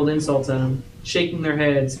hurled insults at him, shaking their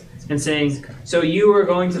heads and saying, "So you are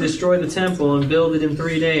going to destroy the temple and build it in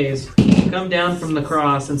 3 days? Come down from the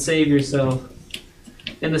cross and save yourself."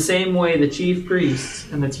 In the same way, the chief priests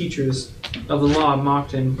and the teachers of the law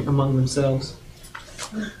mocked him among themselves.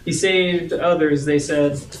 He saved others, they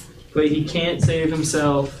said, but he can't save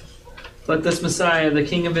himself. Let this Messiah, the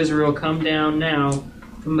King of Israel, come down now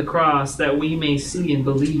from the cross that we may see and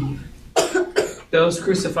believe. Those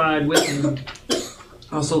crucified with him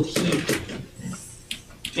also heaped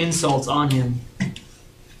insults on him.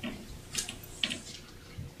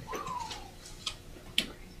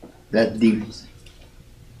 That's deep.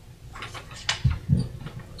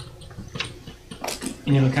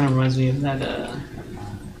 You know, it kind of reminds me of that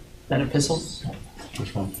epistle.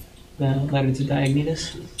 Which one? The letter to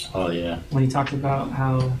Diognetus. Oh, yeah. When he talked about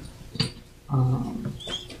how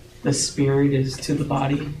the spirit is to the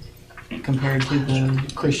body compared to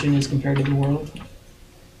the Christian is compared to the world.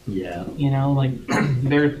 Yeah. You know, like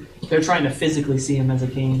they're trying to physically see him as a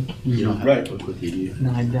king. You don't have to look with you, do you?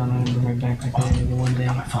 No, I don't. I remember right back there the one day.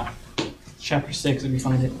 Chapter 6, if you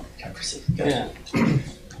find it. Chapter 6. Yeah.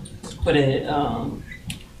 But it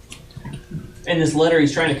in this letter,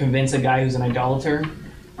 he's trying to convince a guy who's an idolater,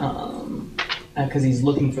 because he's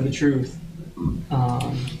looking for the truth,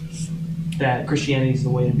 that Christianity is the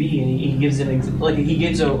way to be, and he gives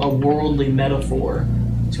a worldly metaphor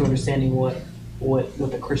to understanding what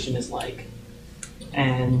the Christian is like,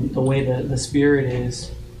 and the way the spirit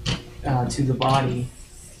is to the body,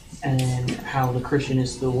 and how the Christian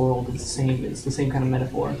is to the world. It's the same. It's the same kind of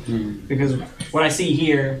metaphor. Because what I see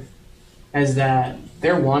here is that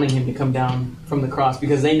they're wanting him to come down from the cross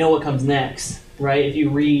because they know what comes next, right? If you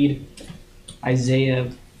read Isaiah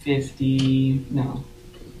 50,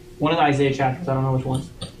 one of the Isaiah chapters. I don't know which one.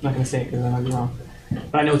 I'm not going to say it because I might be wrong,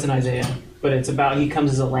 but I know it's in Isaiah. But it's about he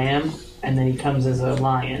comes as a lamb and then he comes as a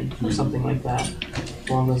lion or something like that,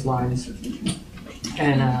 along those lines.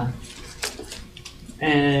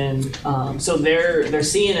 So they're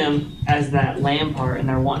seeing him as that lamb part, and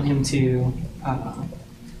they're wanting him to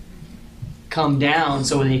come down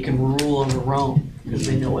so they can rule over Rome because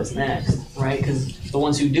they know what's next, right? Because the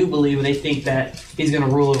ones who do believe, they think that he's going to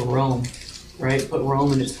rule over Rome, right? Put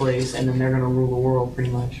Rome in its place, and then they're going to rule the world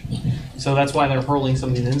pretty much. So that's why they're hurling some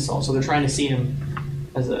of these insults. So they're trying to see him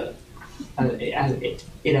as a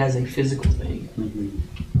physical thing.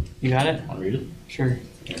 You got it? I'll read it. Sure.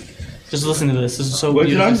 Just listen to this. This is so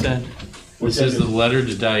beautifully said. This is the letter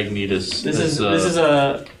to Diognetus. This is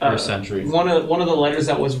a first century. One of the letters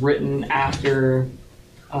that was written after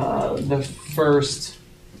the first.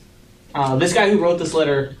 This guy who wrote this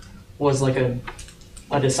letter was like a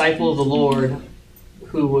disciple of the Lord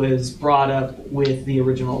who was brought up with the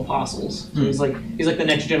original apostles. So he's like the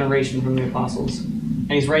next generation from the apostles,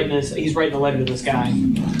 and he's writing a letter to this guy.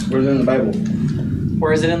 Where's it in the Bible?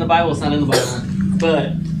 Where is it in the Bible? It's not in the Bible,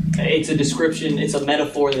 but it's a description. It's a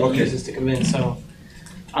metaphor that he uses to convince. So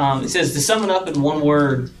it says, to sum it up in one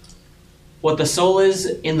word, what the soul is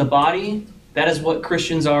in the body, that is what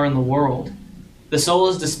Christians are in the world. The soul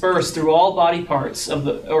is dispersed through all parts of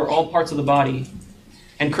the body,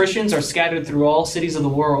 and Christians are scattered through all cities of the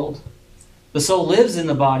world. The soul lives in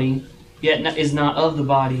the body, yet is not of the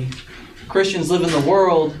body. Christians live in the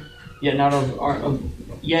world, yet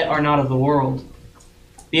are not of the world.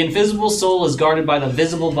 The invisible soul is guarded by the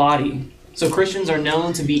visible body, so Christians are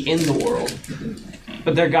known to be in the world,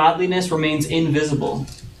 but their godliness remains invisible.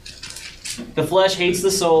 The flesh hates the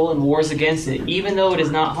soul and wars against it, even though it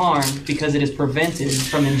is not harmed, because it is prevented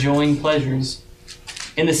from enjoying pleasures.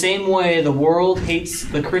 In the same way, the world hates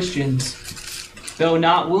the Christians. Though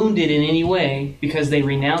not wounded in any way, because they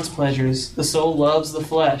renounce pleasures, the soul loves the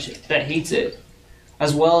flesh that hates it,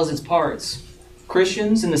 as well as its parts.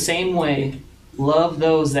 Christians, in the same way, love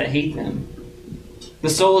those that hate them. The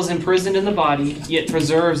soul is imprisoned in the body, yet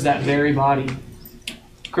preserves that very body.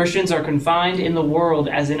 Christians are confined in the world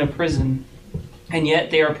as in a prison, and yet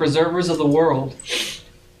they are preservers of the world.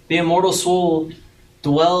 The immortal soul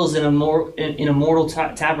dwells in a mortal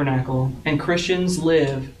tabernacle, and Christians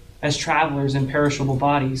live as travelers in perishable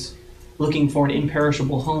bodies, looking for an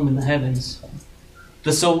imperishable home in the heavens.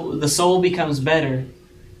 The soul becomes better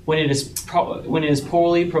when it is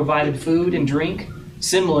poorly provided food and drink.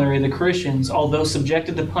 Similarly, the Christians, although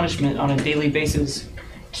subjected to punishment on a daily basis,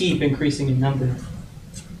 keep increasing in number.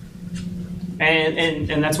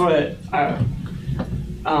 And that's what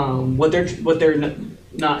they're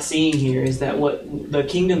not seeing here is that what the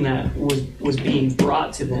kingdom that was being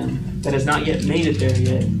brought to them that has not yet made it there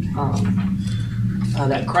yet,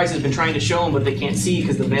 that Christ has been trying to show them but they can't see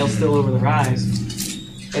because the veil's still over their eyes,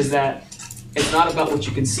 is that it's not about what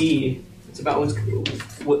you can see, it's about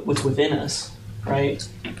what's within us, right?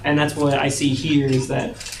 And that's what I see here is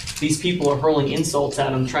that these people are hurling insults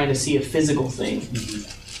at them trying to see a physical thing,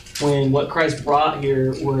 when what Christ brought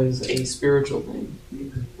here was a spiritual thing,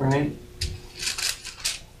 right?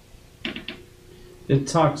 It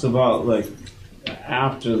talks about like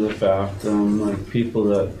after the fact, like people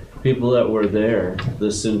that were there,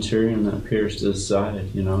 the centurion that pierced his side,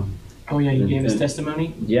 Oh yeah, you gave his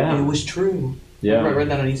testimony? Yeah. It was true. Yeah. I read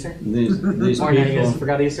that on Easter. These Or people. you guys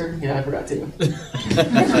forgot Easter? Yeah, I forgot too.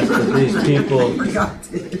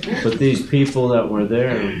 But these people that were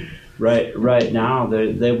there right now,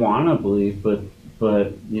 they want to believe, but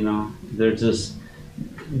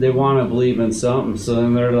they want to believe in something. So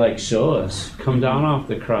then they're like, show us, come down off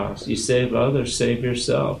the cross. You save others, save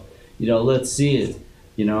yourself. Let's see it.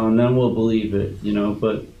 And then we'll believe it.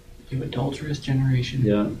 But you adulterous generation.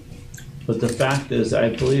 Yeah. But the fact is, I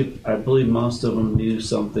believe most of them knew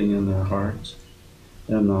something in their hearts,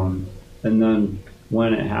 and then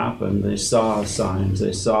when it happened, they saw signs,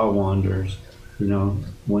 they saw wonders.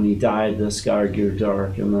 When he died, the sky grew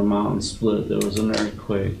dark, and the mountain split. There was an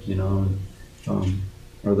earthquake,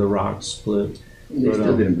 or the rocks split. They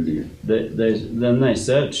still didn't believe it. Then they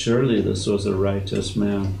said, surely this was a righteous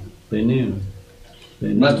man. They knew.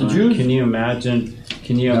 Not the Jews? Can you imagine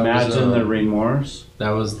the remorse? That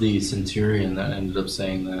was the centurion that ended up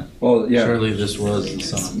saying that. Oh, yeah. Surely this was the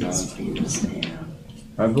Son of God.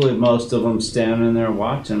 I believe most of them standing there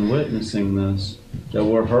watching, witnessing this, that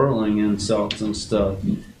were hurling insults and stuff.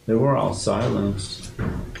 They were all silenced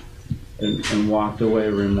and walked away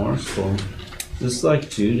remorseful. Just like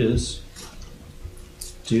Judas.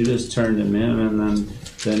 Judas turned him in, and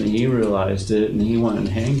then he realized it, and he went and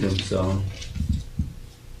hanged himself.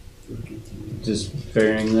 Just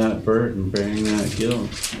bearing that burden, bearing that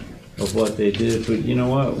guilt of what they did. But you know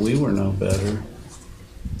what? We were no better.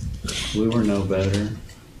 We were no better.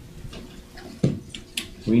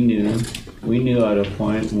 We knew at a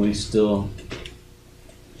point, and we still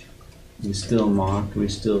mocked, we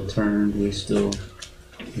still turned, we still,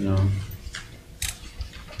 you know.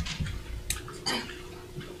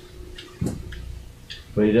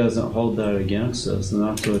 But he doesn't hold that against us, and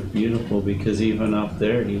that's what's beautiful, because even up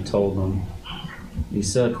there he told them, he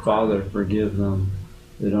said, Father, forgive them.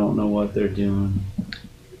 They don't know what they're doing.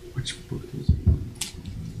 Which book is it?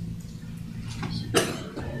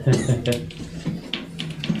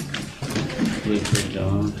 Luke or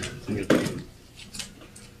John.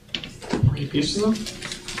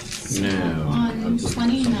 No. On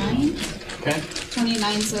 29. Okay.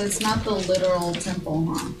 29 says not the literal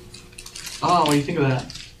temple, huh? Oh, what do you think of that?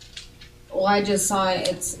 Well, I just saw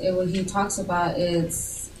it. What he talks about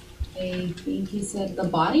is, I think he said the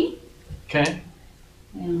body. Okay.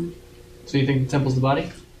 Yeah. So you think the temple's the body?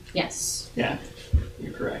 Yes. Yeah,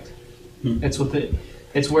 you're correct. It's with it.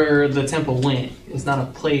 It's where the temple went. It's not a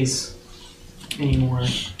place anymore.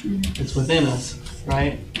 It's within us,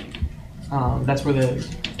 right? That's what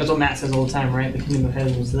Matt says all the time, right? The kingdom of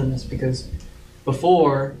heaven was within us, because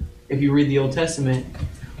before, if you read the Old Testament,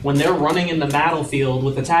 when they're running in the battlefield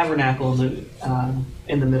with the tabernacle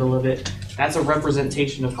in the middle of it, that's a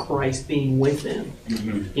representation of Christ being with them.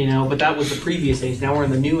 You know, but that was the previous age. Now we're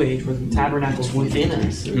in the new age where the tabernacle's within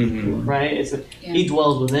us, right? He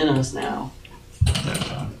dwells within us now.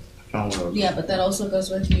 Yeah, but that also goes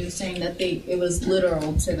with you saying that it was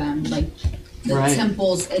literal to them, like the Right.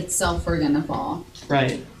 temples itself were gonna fall.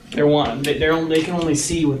 Right. They can only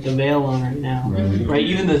see with the veil on right now. Right.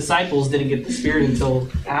 Even the disciples didn't get the Spirit until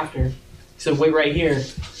after. He said, "Wait right here,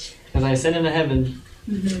 as I ascend into heaven,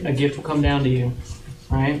 a gift will come down to you."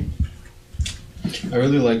 Right. I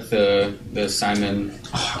really like the Simon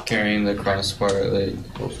carrying the cross part. Like,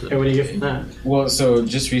 Hey, what do you get from that? well, so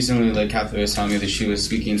just recently, like Catherine was telling me that she was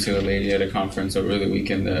speaking to a lady at a conference over the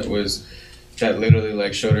weekend that literally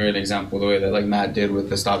like showed her an example the way that like Matt did with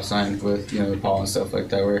the stop sign with, you know, Paul and stuff like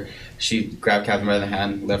that, where she grabbed Catherine by the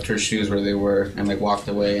hand, left her shoes where they were, and like walked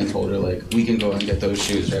away and told her like, we can go and get those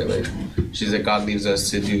shoes, right? Like, she's like, God leaves us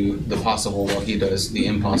to do the possible while He does the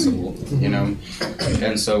impossible, you know.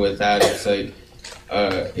 And so with that, it's like,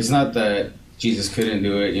 it's not that Jesus couldn't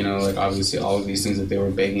do it, you know, like obviously all of these things that they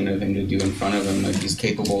were begging of Him to do in front of Him, like He's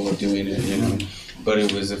capable of doing it, you know. But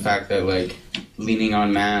it was the fact that like leaning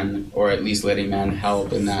on man, or at least letting man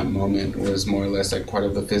help in that moment, was more or less like part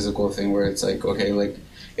of the physical thing, where it's like, okay,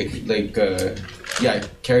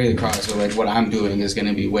 carry the cross, or like what I'm doing is going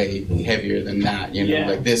to be way heavier than that, you know,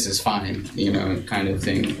 like this is fine, you know, kind of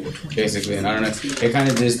thing, basically. And I don't know, it kind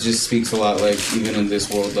of just speaks a lot, like even in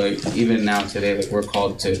this world, like even now today, like we're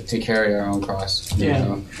called to carry our own cross, you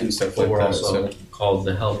know, and stuff But like we're that. also So called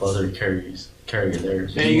to help other carry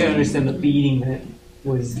theirs. Yeah, you gotta understand the beating that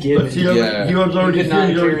was given. But he was already could not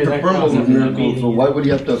here, he already carry that performed all cross those without miracles, beating so it. why would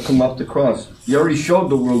he have to come off the cross? He already showed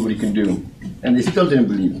the world what he can do, and they still didn't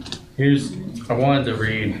believe. I wanted to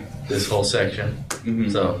read this whole section,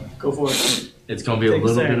 so Go for it. it's going to be a Take a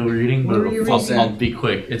little sec. bit of reading, What but were you I'll reading? be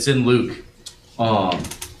quick. It's in Luke.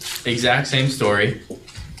 Exact same story,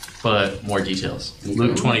 but more details.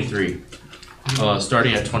 Luke 23,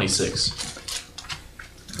 starting at 26.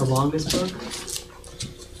 The longest book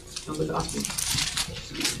of the gospel.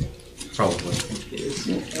 Probably.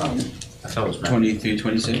 I thought it was 23,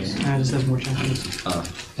 26. I just have more chapters.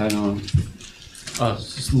 I don't.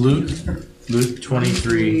 It's Luke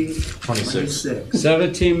 23, 26.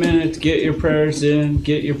 17 minutes. Get your prayers in.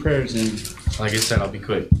 Get your prayers in. Like I said, I'll be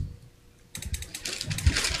quick.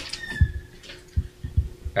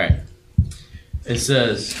 Alright. It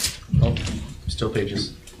says, still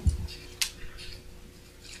pages.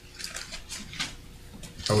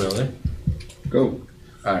 Are we all there? Go.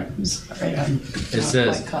 Alright. Sorry, I'm It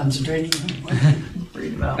says, quite concentrating on what I'm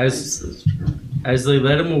reading about. as they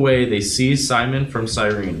led him away, they seized Simon from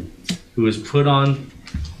Cyrene, who was put on.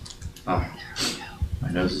 Oh, my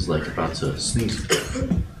nose is like about to sneeze.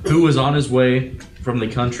 Who was on his way from the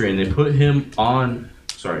country, and they put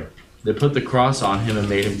the cross on him and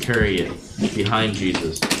made him carry it behind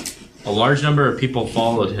Jesus. A large number of people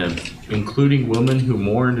followed him, including women who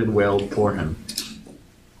mourned and wailed for him.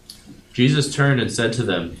 Jesus turned and said to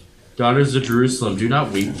them, Daughters of Jerusalem, do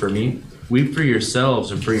not weep for me. Weep for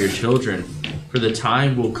yourselves and for your children. For the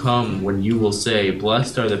time will come when you will say,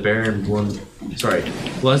 Blessed are the barren woman,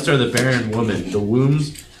 the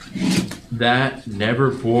wombs that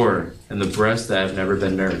never bore, and the breasts that have never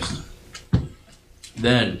been nursed.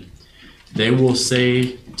 Then they will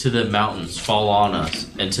say to the mountains, Fall on us,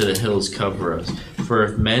 and to the hills, cover us. For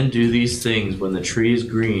if men do these things when the tree is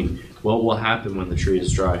green, what will happen when the tree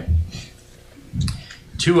is dry?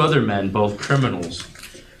 2 other men, both criminals,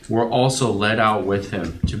 were also led out with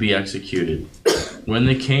him to be executed. When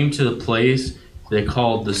they came to the place they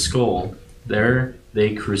called the Skull, there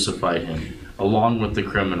they crucified him, along with the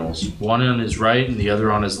criminals, one on his right and the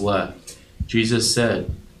other on his left. Jesus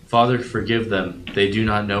said, Father, forgive them. They do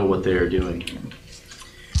not know what they are doing.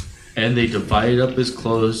 And they divided up his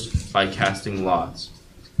clothes by casting lots.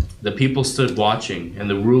 The people stood watching, and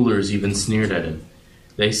the rulers even sneered at him.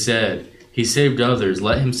 They said, He saved others,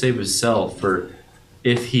 let him save himself, for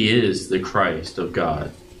if he is the Christ of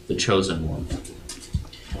God, the chosen one.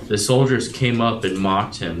 The soldiers came up and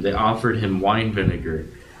mocked him. They offered him wine vinegar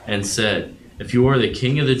and said, If you are the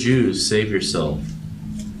king of the Jews, save yourself.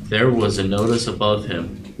 There was a notice above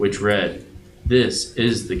him which read, This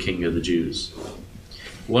is the king of the Jews.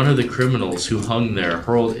 One of the criminals who hung there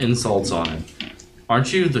hurled insults on him.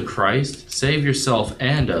 Aren't you the Christ? Save yourself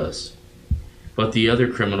and us. But the other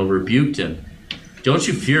criminal rebuked him. Don't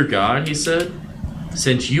you fear God, he said.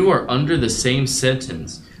 Since you are under the same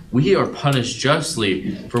sentence, we are punished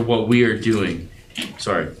justly for what we are doing.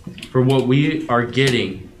 For what we are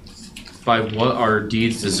getting by what our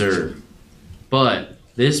deeds deserve. But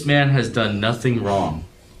this man has done nothing wrong.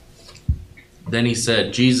 Then he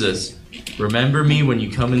said, Jesus, remember me when you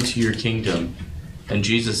come into your kingdom. And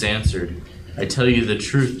Jesus answered, I tell you the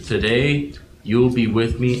truth, today you will be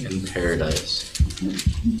with me in paradise.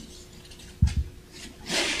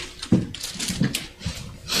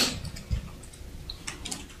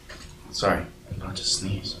 Sorry, I'm about to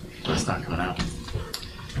sneeze, but it's not coming out.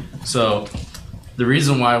 So, the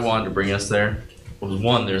reason why I wanted to bring us there was,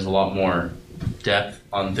 one, there's a lot more depth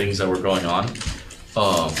on things that were going on.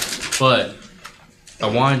 But I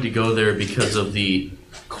wanted to go there because of the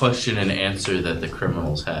question and answer that the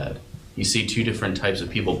criminals had. You see 2 different types of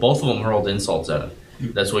people. Both of them hurled insults at him.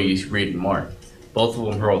 That's what you read in Mark. Both of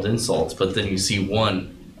them hurled insults, but then you see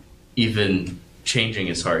one even changing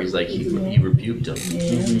his heart. He's like, he rebuked him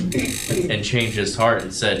and changed his heart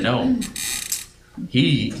and said, no,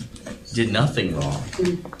 he did nothing wrong.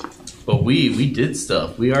 But we did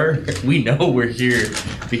stuff. We know we're here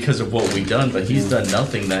because of what we've done, but he's done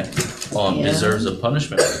nothing that deserves a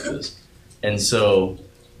punishment like this. And so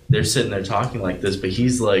they're sitting there talking like this, but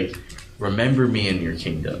he's like, remember me in your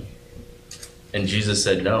kingdom. And Jesus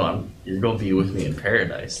said, no, you're going to be with me in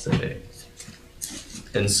paradise today.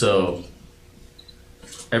 And so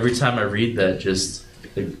every time I read that,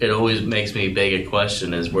 it always makes me beg a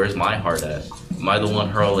question is, where's my heart at? Am I the one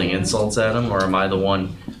hurling insults at him, or am I the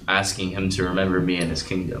one asking him to remember me in his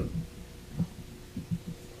kingdom?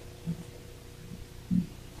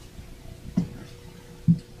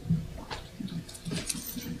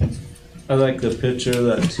 I like the picture of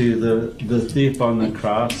that too, the thief on the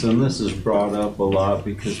cross, and this is brought up a lot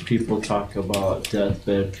because people talk about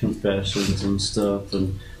deathbed confessions and stuff,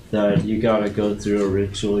 and that you got to go through a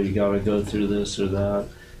ritual, you got to go through this or that.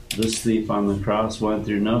 This thief on the cross went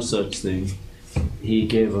through no such thing. He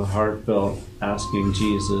gave a heartfelt asking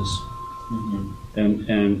Jesus, and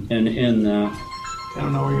in that, I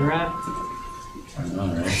don't know where you're at. All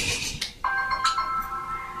right.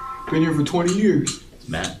 Been here for 20 years.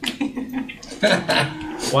 Matt.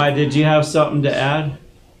 Why, did you have something to add?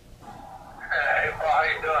 Hey, Paul, how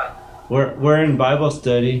you doing? We're in Bible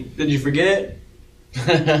study. Did you forget? I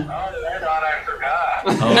thought I forgot.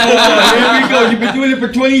 There we go. You've been doing it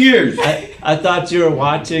for 20 years. I thought you were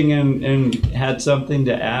watching and had something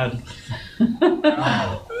to add.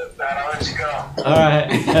 I'll let you go. All right.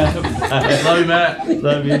 Love you, Matt.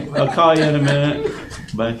 Love you. I'll call you in a minute.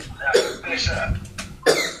 Bye. Finish up.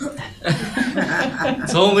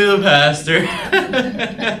 It's only the pastor.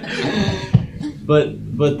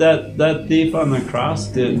 But that thief on the cross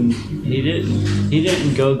didn't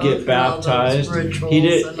go get baptized. He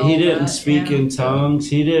didn't speak in tongues.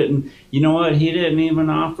 He didn't, you know what? He didn't even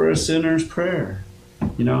offer a sinner's prayer.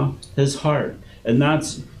 You know, his heart. And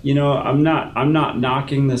that's, you know, I'm not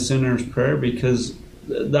knocking the sinner's prayer, because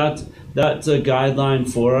that's a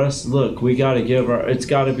guideline for us. Look, we got to it's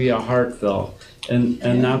got to be a heartfelt. And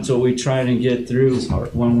that's what we try to get through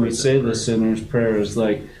when we say the sinner's prayer, is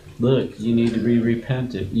like, look, you need to be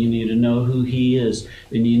repentant. You need to know who He is,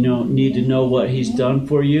 and you need to know what He's done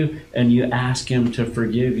for you, and you ask Him to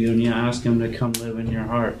forgive you, and you ask Him to come live in your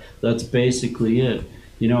heart. That's basically it,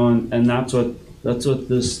 and that's what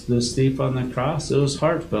this thief on the cross, it was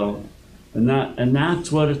heartfelt, and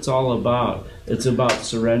that's what it's all about. It's about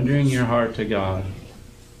surrendering your heart to God,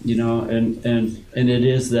 and it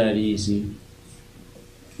is that easy.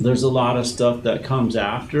 There's a lot of stuff that comes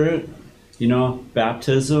after it.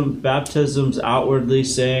 Baptism's outwardly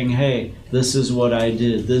saying, hey, this is what I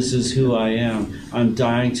did. This is who I am. I'm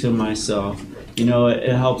dying to myself.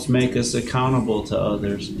 It helps make us accountable to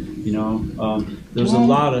others. There's a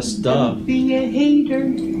lot of stuff. Don't be a hater.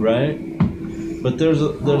 Right? But there's a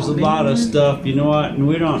lot of stuff, and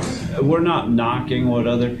we're not knocking what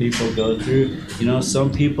other people go through. Some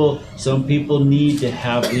people need to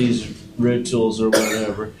have these rituals or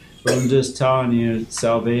whatever. But I'm just telling you,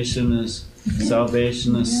 salvation is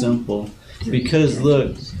simple. Because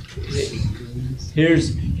look,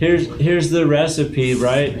 here's the recipe,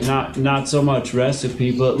 right? Not so much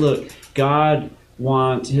recipe, but look, God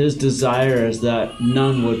wants, His desire is that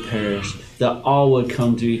none would perish, that all would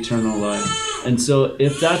come to eternal life. And so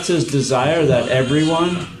if that's His desire, that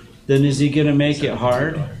everyone, then is He going to make it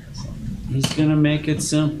hard? He's going to make it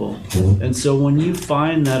simple. And so when you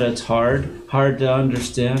find that it's hard to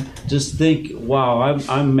understand, just think, wow,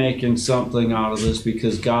 I'm making something out of this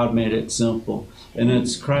because God made it simple. And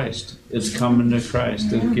it's Christ. It's coming to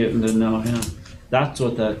Christ and getting to know Him. That's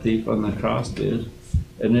what that thief on the cross did.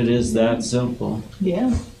 And it is that simple.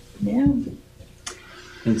 Yeah.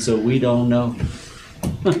 And so we don't know.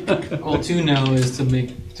 Well, to know is to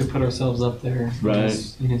put ourselves up there. Right.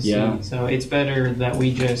 In his Yeah. seat. So it's better that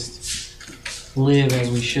we just live as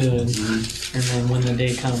we should, and then when the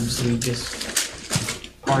day comes, we just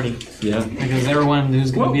party. Yeah. Because everyone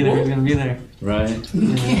who's going to be there is going to be there. Right.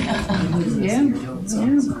 Yeah.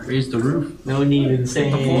 Raise the roof. No need in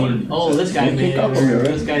saying, oh, this guy made it, or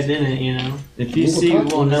this guy didn't, If you see, we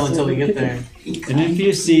won't know until we get there. and if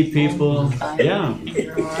you see people, yeah. And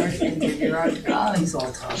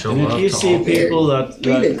if you see people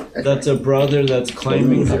that's a brother that's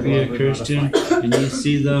claiming to be a Christian, and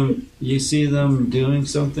you see them doing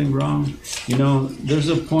something wrong, there's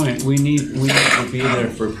a point. We need to be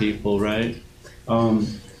there for people, right?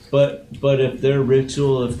 But if their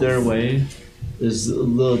ritual, if their way is a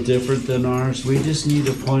little different than ours, we just need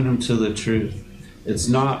to point them to the truth. It's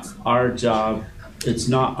not our job. It's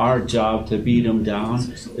not our job to beat them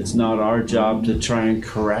down. It's not our job to try and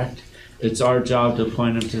correct. It's our job to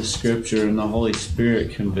point them to Scripture, and the Holy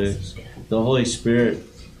Spirit convicts. The Holy Spirit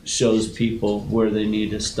shows people where they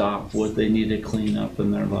need to stop, what they need to clean up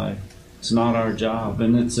in their life. It's not our job,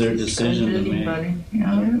 and it's their decision to make.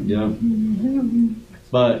 Yep.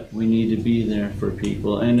 But we need to be there for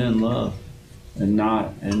people and in love, and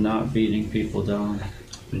not beating people down. I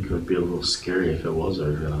think it would be a little scary if it was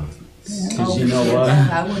our job. Because you know what?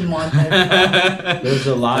 I wouldn't want that. There's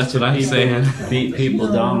a lot That's of what I'm people saying. beat people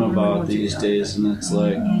down about these days, and it's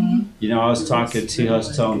like, I was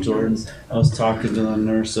telling Jordan, I was talking to the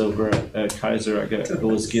nurse over at Kaiser. I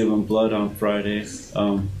was given blood on Friday,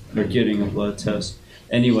 or getting a blood test.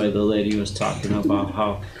 Anyway, the lady was talking about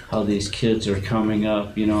how these kids are coming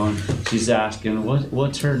up, and she's asking,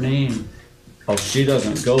 what's her name? Oh, she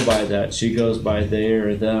doesn't go by that. She goes by they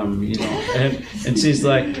or them, And she's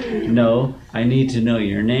like, no, I need to know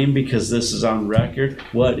your name because this is on record.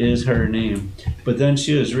 What is her name? But then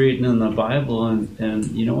she was reading in the Bible,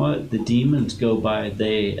 and you know what? The demons go by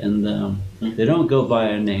they and them. They don't go by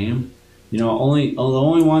a name. The only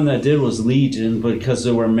one that did was Legion, because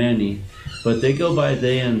there were many. But they go by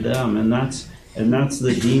they and them, and that's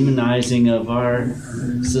the demonizing of our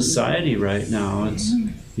society right now. It's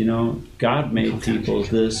God made people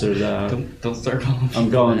this or that. Don't start calling. I'm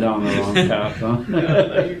going down the wrong path, huh?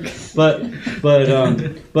 but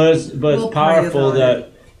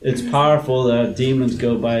it's powerful that demons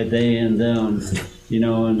go by they and them,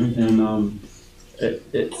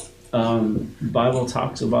 Bible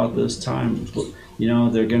talks about this time.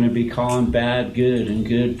 They're going to be calling bad good and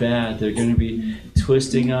good bad. They're going to be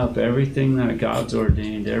twisting up everything that God's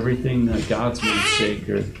ordained, everything that God's made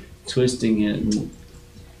sacred, twisting it and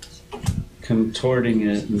contorting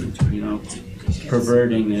it and,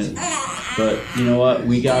 perverting it. But you know what?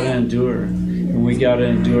 We got to endure. And we got to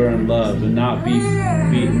endure in love and not be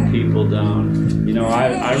beating people down.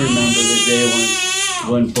 I remember the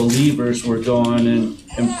day when believers were going and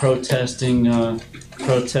protesting the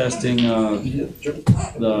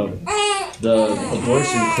the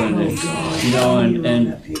abortion clinics, you know,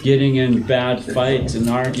 and getting in bad fights and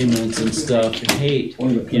arguments and stuff, and hate,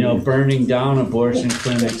 you know, burning down abortion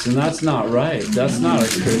clinics, and that's not right. That's not a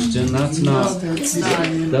Christian. That's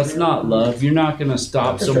not love. You're not gonna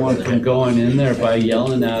stop someone from going in there by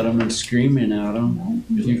yelling at them and screaming at them.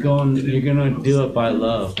 You're gonna do it by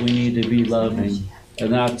love. We need to be loving,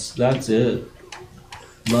 and that's it.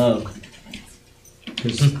 Love.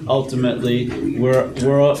 Because ultimately,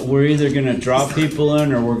 we're either gonna drop people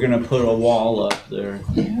in or we're gonna put a wall up there,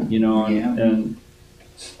 you know, and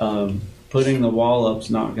putting the wall up's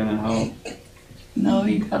not gonna help. No,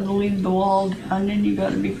 you gotta leave the wall down, and you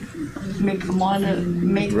gotta make them want to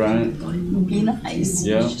be nice.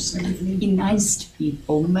 Yeah. Be nice to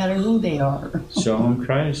people, no matter who they are. Show them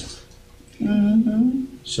Christ. Mm-hmm.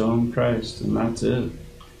 Show them Christ, and that's it.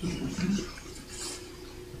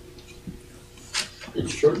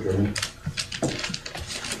 It's short, Jeremy.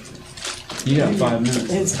 You got 5 minutes.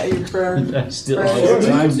 Is that your prayer? That's still prayer? all the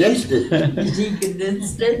time. Condensed it. He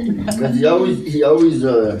condensed it? Because he always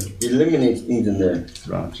eliminates things in there.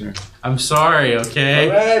 Roger. I'm sorry, okay?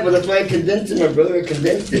 Alright, but that's why I condensed it, my brother. I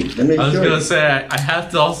condensed it. I was gonna say I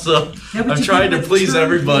have to also. I'm trying to please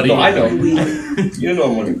everybody. No, I know. You know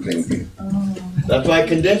I'm only playing you. That's why I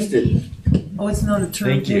condensed it. Oh, it's not a term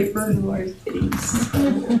Thank you. paper?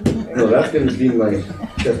 No, that's gonna be my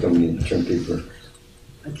testimony, term paper.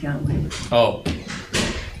 I can't wait. Oh,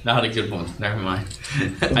 not a good one. Never mind.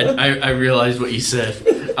 I realized what you said.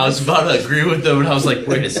 I was about to agree with them, and I was like,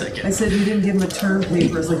 wait a second. I said you didn't give him a term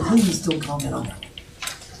paper. I was like, please don't call me on.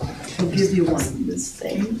 I'll give you one.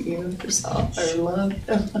 Thank you for all our love.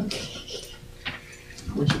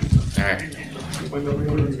 Alright.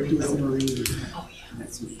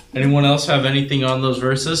 Anyone else have anything on those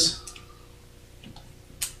verses?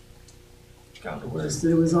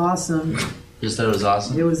 It was awesome. Just that it was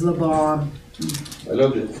awesome. It was the bomb. I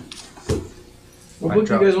loved it. What book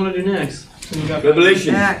do you guys want to do next?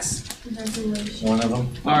 Revelation. Acts. One of them.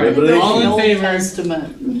 All right. Revelation. All in Old favor.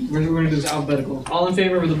 Testament. We're going to do this alphabetical. All in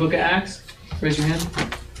favor of the book of Acts? Raise your hand.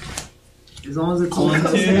 As long as it's One,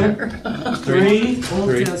 Old two, Testament. three, Old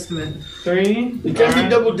Three. Testament. three. You can't be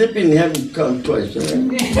double dipping and having come twice, alright?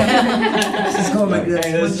 This is going like this.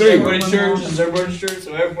 Hey, this is Three. everybody's church. This is everybody's church,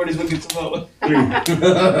 so everybody's looking to vote.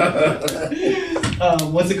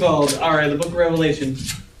 What's it called? All right, the Book of Revelation.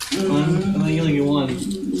 One. I only get one. I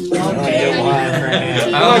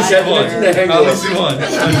only said one. I only see one.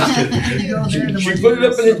 She put it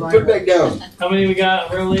up and then put it back down. How many we got?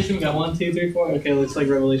 Revelation. We got 1, 2, 3, 4. Okay, looks like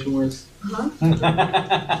Revelation works.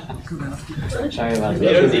 Sorry about Do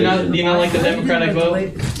you not like the Democratic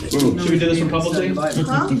vote? Should we do this Republican? No.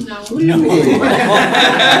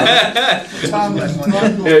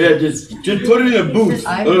 Yeah, just put it in a booth.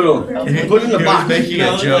 No. Put it in a He was box. making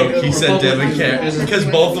a joke. He said Democrat because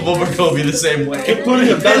both of them are going to be the same way. Just put it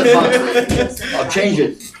in a ballot box. I'll change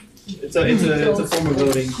it. It's a form of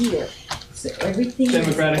voting.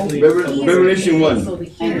 Democratically. Revelation 1. I like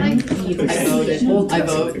I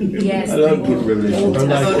vote. Yes. I love Book of Revelation. Or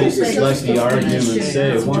like the argument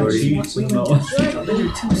say, one cheats and no. I'm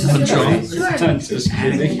just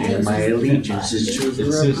kidding. And my allegiance is to the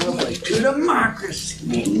republic. To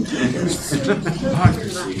democracy.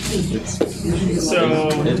 So,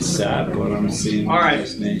 It's sad what I'm seeing All right. in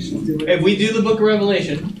this nation. if we do the Book of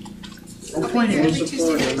Revelation, Point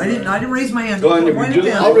it. I didn't raise my hand. Go on, if Point you it do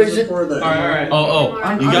it, down. I'll raise it. all right. Oh, you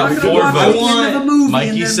I'm got gonna 4 watch the votes. end of the movie Mikey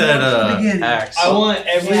and then said watch the beginning. Acts. I want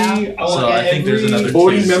every. I want So I think there's every another 2,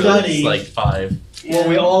 voting so member? it's like 5. Well,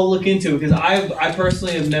 we all look into it because I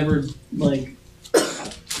personally have never like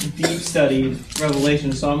deep studied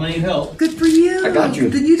Revelation, so I'm gonna need help. Good for you. I got you.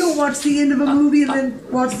 Then you don't watch the end of a movie and then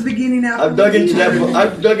watch the beginning after. I've dug into that book.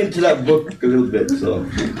 I've dug into that book a little bit, so.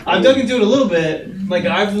 I've dug into it a little bit. Like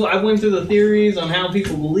I went through the theories on how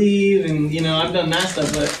people believe, and I've done that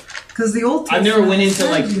stuff, but Because the Old I Testament. never went into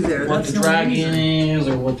like tells you there. what That's the the only dragon reason. is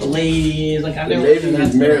or what the lady is. Like I've The never lady went into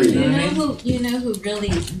is that Mary. stuff, you know what I mean? You know who really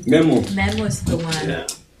Memo. Memo's the one. Yeah.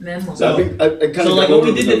 Memo. So I think I kind So of like what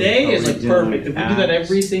we did today Are is we like doing perfect. If we do that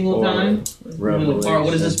every single or time, we're like, all right,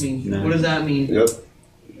 what does this mean? No. What does that mean? Yep.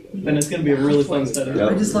 Then it's gonna be a really fun study.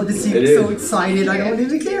 Yep. I just love to see It you so is. excited. I don't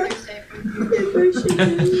even care.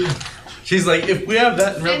 She's like, if we have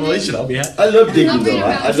that in Revelation, I'll be happy. I love digging though.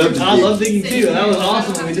 I love to I dig. love digging too. That was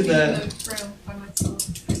awesome when we did that.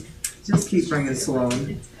 Just keep bringing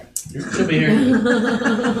Sloan. She'll be here.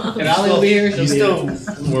 And Ali will be here. You She'll be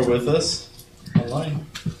still were with us online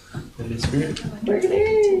in the spirit.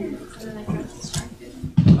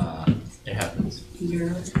 It happens.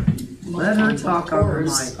 Let her talk on her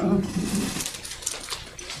mic.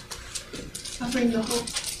 I'll bring the whole.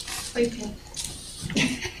 Playpen. I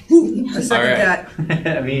second Alright.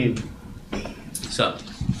 that. I mean, so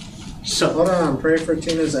Hold on, pray for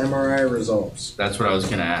Tina's MRI results. that's what I was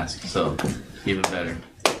gonna ask. So even better.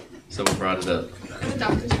 Someone brought it up. The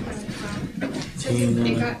doctor's appointment tomorrow. Says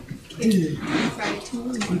they got it Friday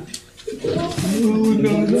tomorrow.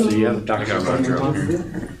 So you have a doctor about your Doc.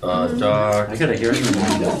 I got a hearing in the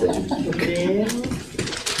morning. It's pretty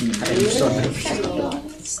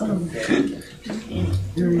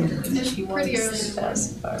early.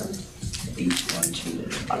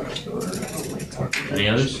 Any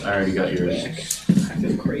others? I already got yours. I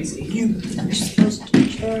feel crazy. You are supposed to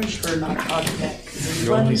cherish her narcotic.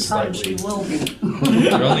 You're only She will be.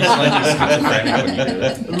 You're only slightly schizophrenic when you do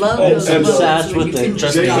it. Love Oh, those and, bullets with when you the- can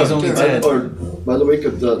Jacob, just only doctor. 10. Or, by the way,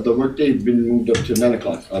 'cause the workday's been moved up to 9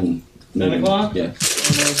 o'clock on. 9 o'clock? Yeah.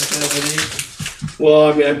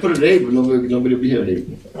 Well, I mean, I put it at 8, but nobody will be here at 8.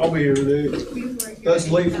 I'll be here today. That's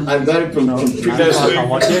late for me. I've got it from previous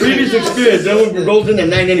Previous experience. That one rolls in at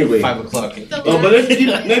 9 anyway. 5 o'clock. Oh, but let's keep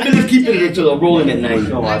it until I'm rolling at 9.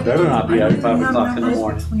 No, I better not be at 5 o'clock in the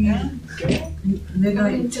morning.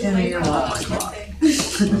 Midnight and 10 a.m.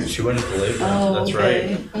 She wouldn't believe that. That's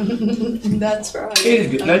right. That's right. 8 is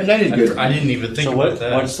good. 9 is good. I didn't even think So about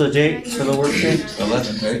that. what's the date for the workday?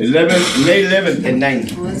 11, right? 11, May 11th at 9.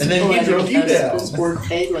 And then he drove you down. It's work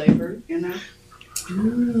paid labor, you know?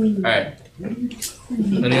 Alright.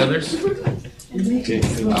 Any others? I I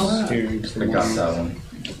got that one.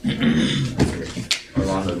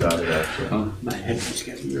 Orlando got it actually. My head is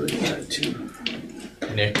getting really bad too.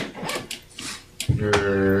 Nick,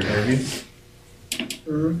 your interview?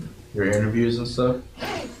 Your interviews and stuff?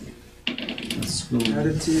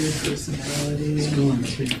 Attitude, personality.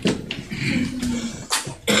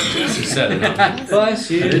 She said it, huh? Bless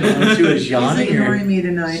you. I didn't know she was She's yawning or ignoring me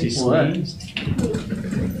tonight. She what? sneezed.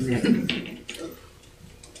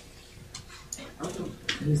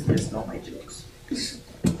 He's missing all my jokes.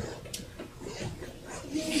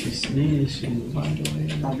 She sneezed. She wide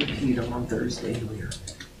awake. I'll repeat them on Thursday.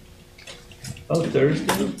 Oh,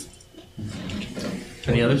 Thursday?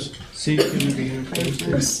 Any others? See, you can be here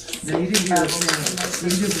Thursday. No, you didn't have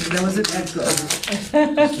that was an echo.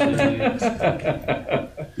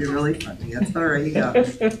 You're really funny. That's all right. You got me.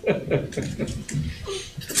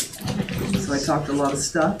 So I talked a lot of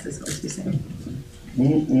stuff. Is what you're saying?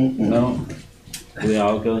 No. We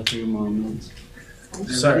all go through moments.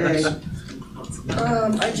 Sorry. Every day.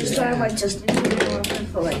 I just started my testing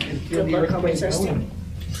for like good luck on my testing.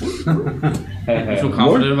 You feel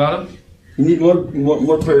confident about it? You need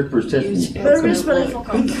more prayer for testing. Nervous, but I feel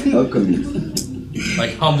confident. How come?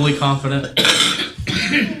 Like humbly confident?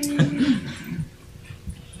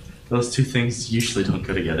 Those two things usually don't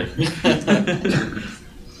go together.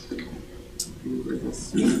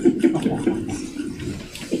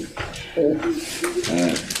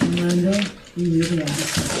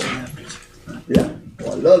 Yeah,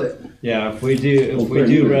 oh, I love it. Yeah, if we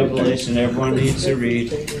do Revelation, everyone needs to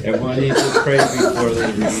read. Everyone needs to pray before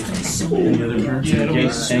they read.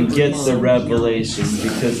 And get the revelation,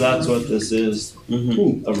 because that's what this is.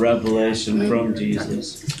 A revelation from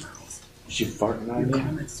Jesus. She farted on me.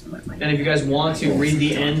 And if you guys want to, read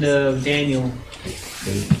the end of Daniel.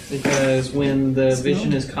 Because when the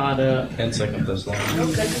vision is caught up. And 2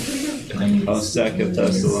 Thessalonians. Oh, 2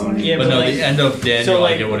 Thessalonians. Yeah, But no, the end of Daniel, so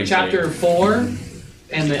I get what he's chapter saying. 4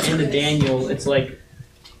 and the end of Daniel, it's like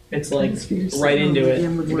right into it.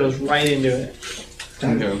 It goes right into it.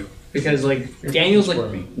 Okay. Because like Daniel's like,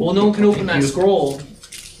 well, no one can open that scroll.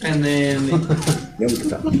 And then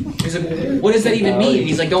he's like, what does that even mean?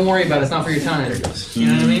 He's like, don't worry about it. It's not for your time. You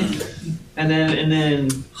know what I mean? And then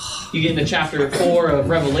you get into chapter 4 of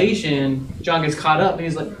Revelation. John gets caught up, and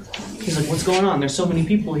he's like, what's going on? There's so many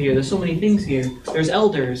people here. There's so many things here. There's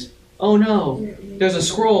elders. Oh no, there's a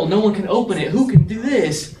scroll. No one can open it. Who can do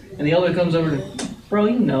this? And the elder comes over and, bro,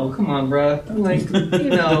 you know, come on, bro. I'm like, you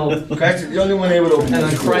know. Christ is the only one able to open. And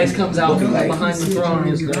then Christ comes out from behind the throne.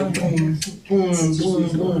 He's like, boom, boom, boom,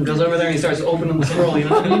 boom. Goes over there and he starts opening the scroll. You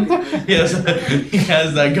know what I mean? He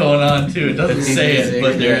has that going on too. It doesn't say it,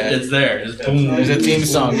 but it's there. It's boom. There's a theme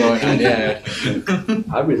song going on, yeah.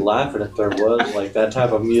 I'd be laughing if there was like that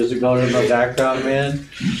type of music going in the background, man.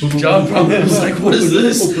 John probably was like, what is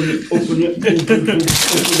this? Open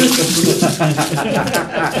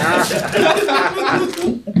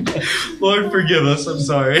Lord forgive us, I'm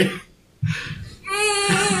sorry.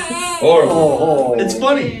 Horrible. It's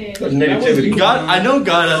funny. That's negativity. God, I know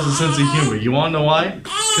God has a sense of humor. You wanna know why?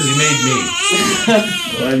 Because he made me.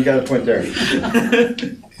 Well, you got a point there.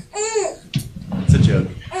 It's a joke.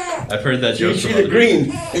 I've heard that joke You from see other the green.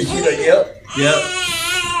 people. You see the, yep. Yep.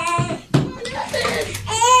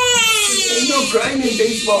 crying in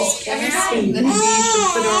baseball. Then we should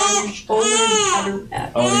put her on your shoulder and pat her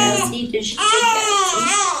back. Oh, As he did, she did that.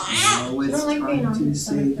 I don't like being on the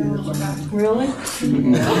side of Really?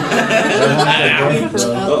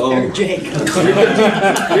 Uh-oh. Jacob.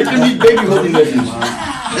 Here can be baby holding lessons.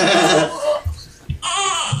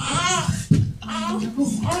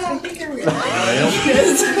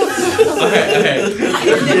 Okay.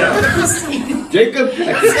 Jacob, I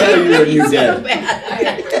can tell you're a new dad.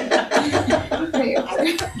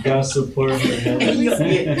 Gotta support her health.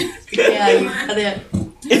 Yeah, you got it.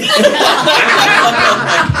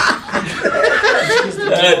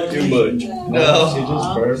 That's too much. No. She just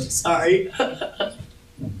burped. Sorry.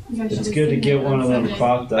 It's good to get one of them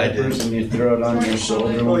cloth diapers and you throw it on your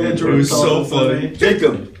shoulder. It was so funny.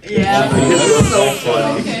 Jacob. Yeah. It was so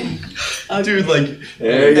funny. Dude, like,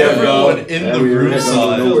 There you everyone go. in the room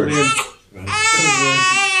saw it.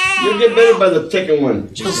 You'll get better by the second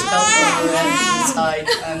one. Just felt over at the side.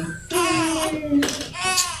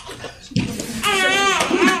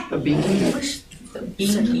 The binky.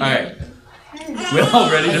 Alright. We all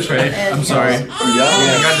ready to pray? I'm sorry. I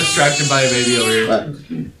got distracted by a baby over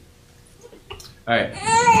here. Alright.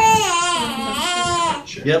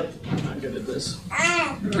 Yep. I'm not good at this.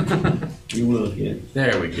 You will get.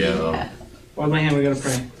 There we go. Hold my hand, we gotta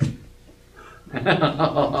pray.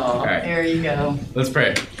 Alright. There you go. Let's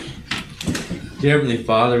pray. Dear Heavenly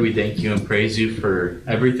Father, we thank you and praise you for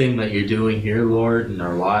everything that you're doing here, Lord, in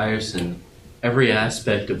our lives and every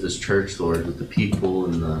aspect of this church, Lord, with the people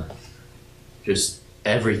and the just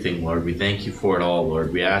everything, Lord. We thank you for it all,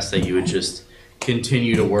 Lord. We ask that you would just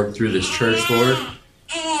continue to work through this church, Lord.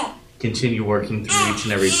 Continue working through each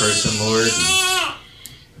and every person, Lord. And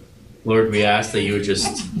Lord, we ask that you would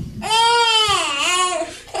just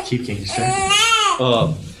keep getting distracted.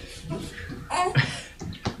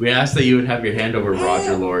 We ask that you would have your hand over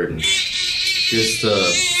Roger, Lord, and just,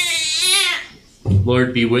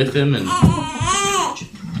 Lord, be with him and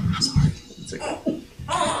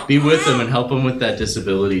be with him and help him with that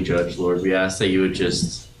disability, Judge, Lord. We ask that you would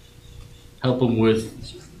just help him with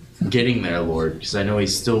getting there, Lord, because I know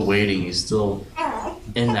he's still waiting. He's still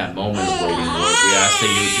in that moment of waiting, Lord. We ask that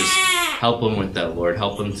you would just help him with that, Lord.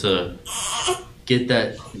 Help him to get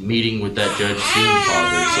that meeting with that judge soon,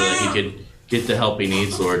 Father, so that he could get the help he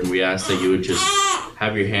needs, Lord. And we ask that you would just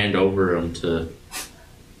have your hand over him to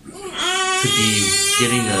be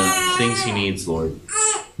getting the things he needs, Lord.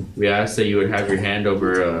 We ask that you would have your hand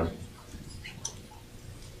over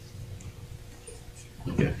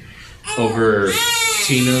over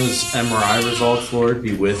Tina's MRI results, Lord.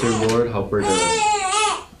 Be with her, Lord. Help her to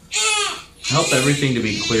help everything to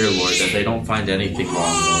be clear, Lord, that they don't find anything wrong,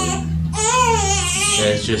 Lord.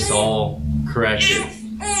 That it's just all corrected.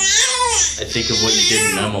 I think of what you did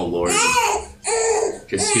in Memo, Lord.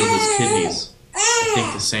 Just healed his kidneys. I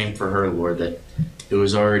think the same for her, Lord, that it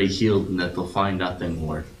was already healed and that they'll find nothing,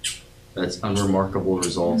 Lord. That's unremarkable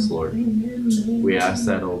results, Lord. We ask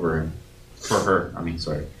that over him. For her,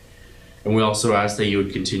 sorry. And we also ask that you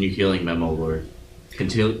would continue healing Memo, Lord.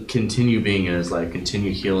 Continue being in his life.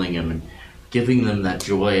 Continue healing him and giving them that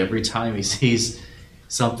joy every time he sees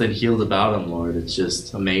something healed about him, Lord. It's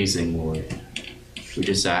just amazing, Lord. We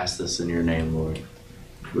just ask this in your name, Lord.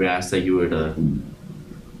 We ask that you would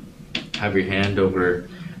have your hand over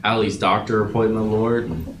Allie's doctor appointment, Lord,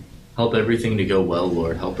 and help everything to go well,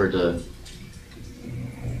 Lord. Help her to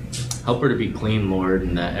be clean, Lord,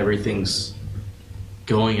 and that everything's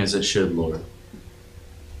going as it should, Lord.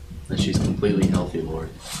 That she's completely healthy, Lord.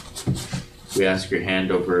 We ask your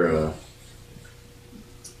hand over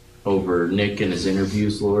Nick and his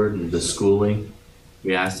interviews, Lord, and the schooling.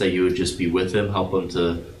 We ask that you would just be with him, help him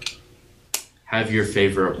to have your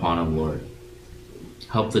favor upon him, Lord.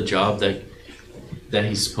 Help the job that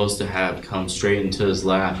he's supposed to have come straight into his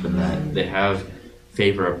lap, and that they have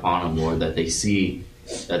favor upon him, Lord, that they see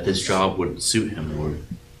that this job would suit him, Lord.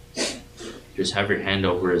 Just have your hand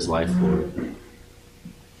over his life, Lord.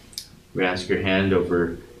 We ask your hand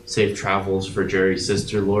over safe travels for Jerry's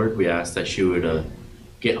sister, Lord. We ask that she would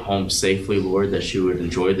get home safely, Lord, that she would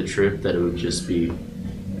enjoy the trip, that it would just be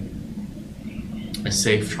a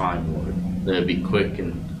safe time, Lord, that it would be quick,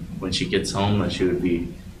 and when she gets home, that she would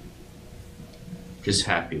be just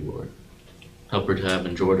happy, Lord. Help her to have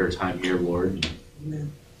enjoyed her time here, Lord.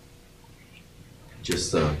 Amen.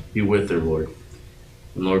 Just be with her, Lord.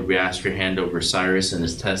 And Lord, we ask your hand over Cyrus and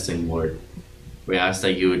his testing, Lord. We ask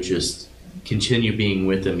that you would just continue being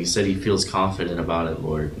with him. He said he feels confident about it,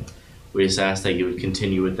 Lord. We just ask that you would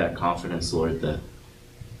continue with that confidence, Lord, that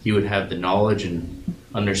he would have the knowledge and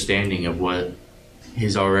understanding of what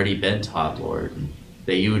he's already been taught, Lord, and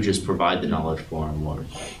that you would just provide the knowledge for him, Lord.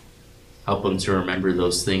 Help him to remember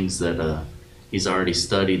those things that he's already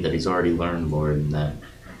studied, that he's already learned, Lord, and that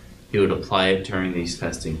he would apply it during these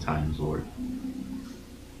testing times, Lord. And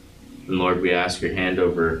Lord, we ask your hand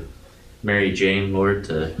over Mary Jane, Lord,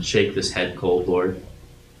 to shake this head cold, Lord.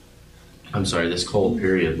 I'm sorry, this cold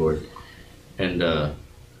period, Lord. And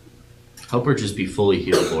help her just be fully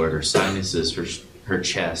healed, Lord. Her sinuses, her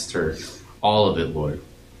chest, her all of it, Lord.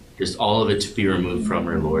 Just all of it to be removed from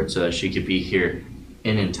her, Lord, so that she could be here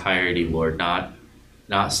in entirety, Lord. Not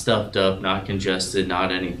stuffed up, not congested,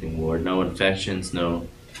 not anything, Lord. No infections, no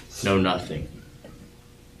nothing.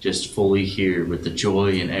 Just fully here with the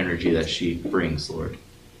joy and energy that she brings, Lord.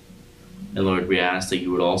 And Lord, we ask that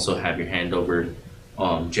you would also have your hand over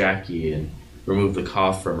Jackie and remove the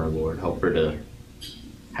cough from her, Lord. Help her to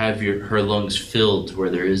have her lungs filled to where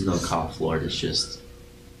there is no cough, Lord. It's just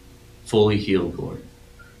fully healed, Lord.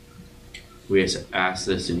 We ask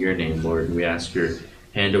this in your name, Lord. And we ask your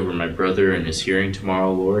hand over my brother and his hearing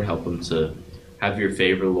tomorrow, Lord. Help him to have your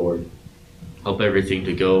favor, Lord. Help everything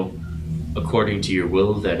to go according to your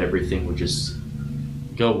will, that everything would just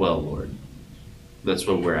go well, Lord. That's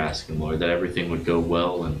what we're asking, Lord, that everything would go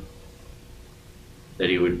well and that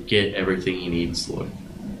he would get everything he needs, Lord.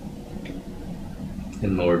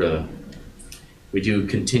 And Lord, we do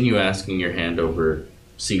continue asking your hand over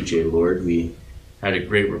CJ, Lord. We had a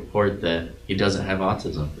great report that he doesn't have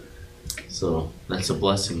autism. So that's a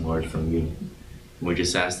blessing, Lord, from you. And we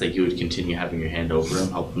just ask that you would continue having your hand over him,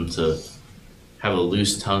 help him to have a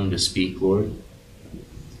loose tongue to speak, Lord.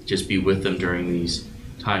 Just be with him during these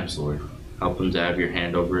times, Lord. Help him to have your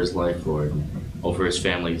hand over his life, Lord, and over his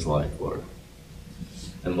family's life, Lord.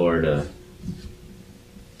 And Lord,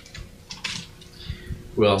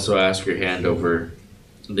 we also ask your hand over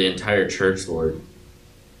the entire church, Lord.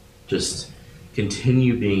 Just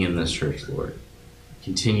continue being in this church, Lord.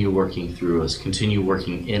 Continue working through us. Continue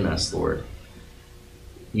working in us, Lord.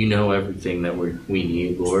 You know everything that we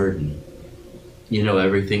need, Lord, and you know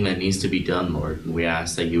everything that needs to be done, Lord. And we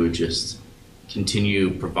ask that you would just continue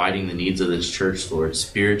providing the needs of this church, Lord,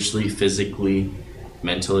 spiritually, physically,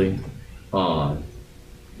 mentally. Help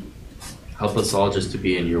us all just to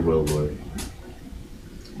be in your will, Lord.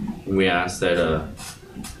 And we ask that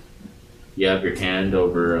you have your hand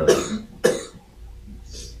over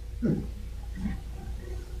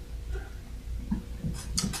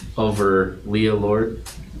over Leah, Lord,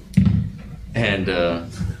 and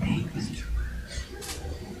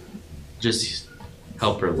just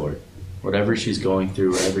help her, Lord. Whatever she's going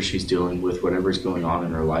through, whatever she's dealing with, whatever's going on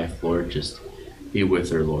in her life, Lord, just be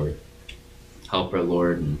with her, Lord. Help her,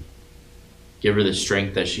 Lord, and give her the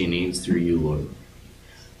strength that she needs through you, Lord.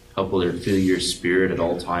 Help her to feel your spirit at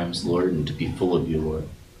all times, Lord, and to be full of you, Lord.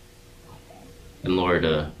 And Lord,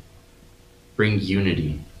 bring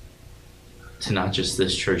unity to not just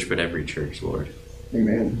this church, but every church, Lord.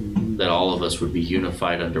 Amen. That all of us would be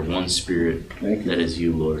unified under one spirit that is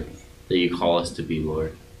you, Lord. That you call us to be,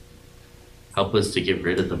 Lord. Help us to get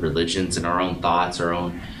rid of the religions and our own thoughts, our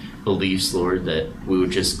own beliefs, Lord, that we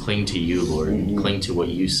would just cling to you, Lord, and cling to what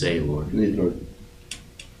you say, Lord. Please, Lord.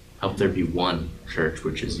 Help there be one church,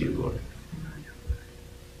 which is you, Lord.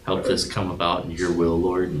 Help this come about in your will,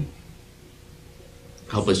 Lord, and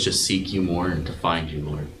help us just seek you more and to find you,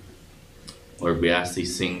 Lord. Lord, we ask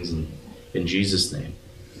these things in Jesus' name.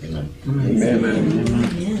 Amen. Amen.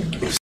 Amen.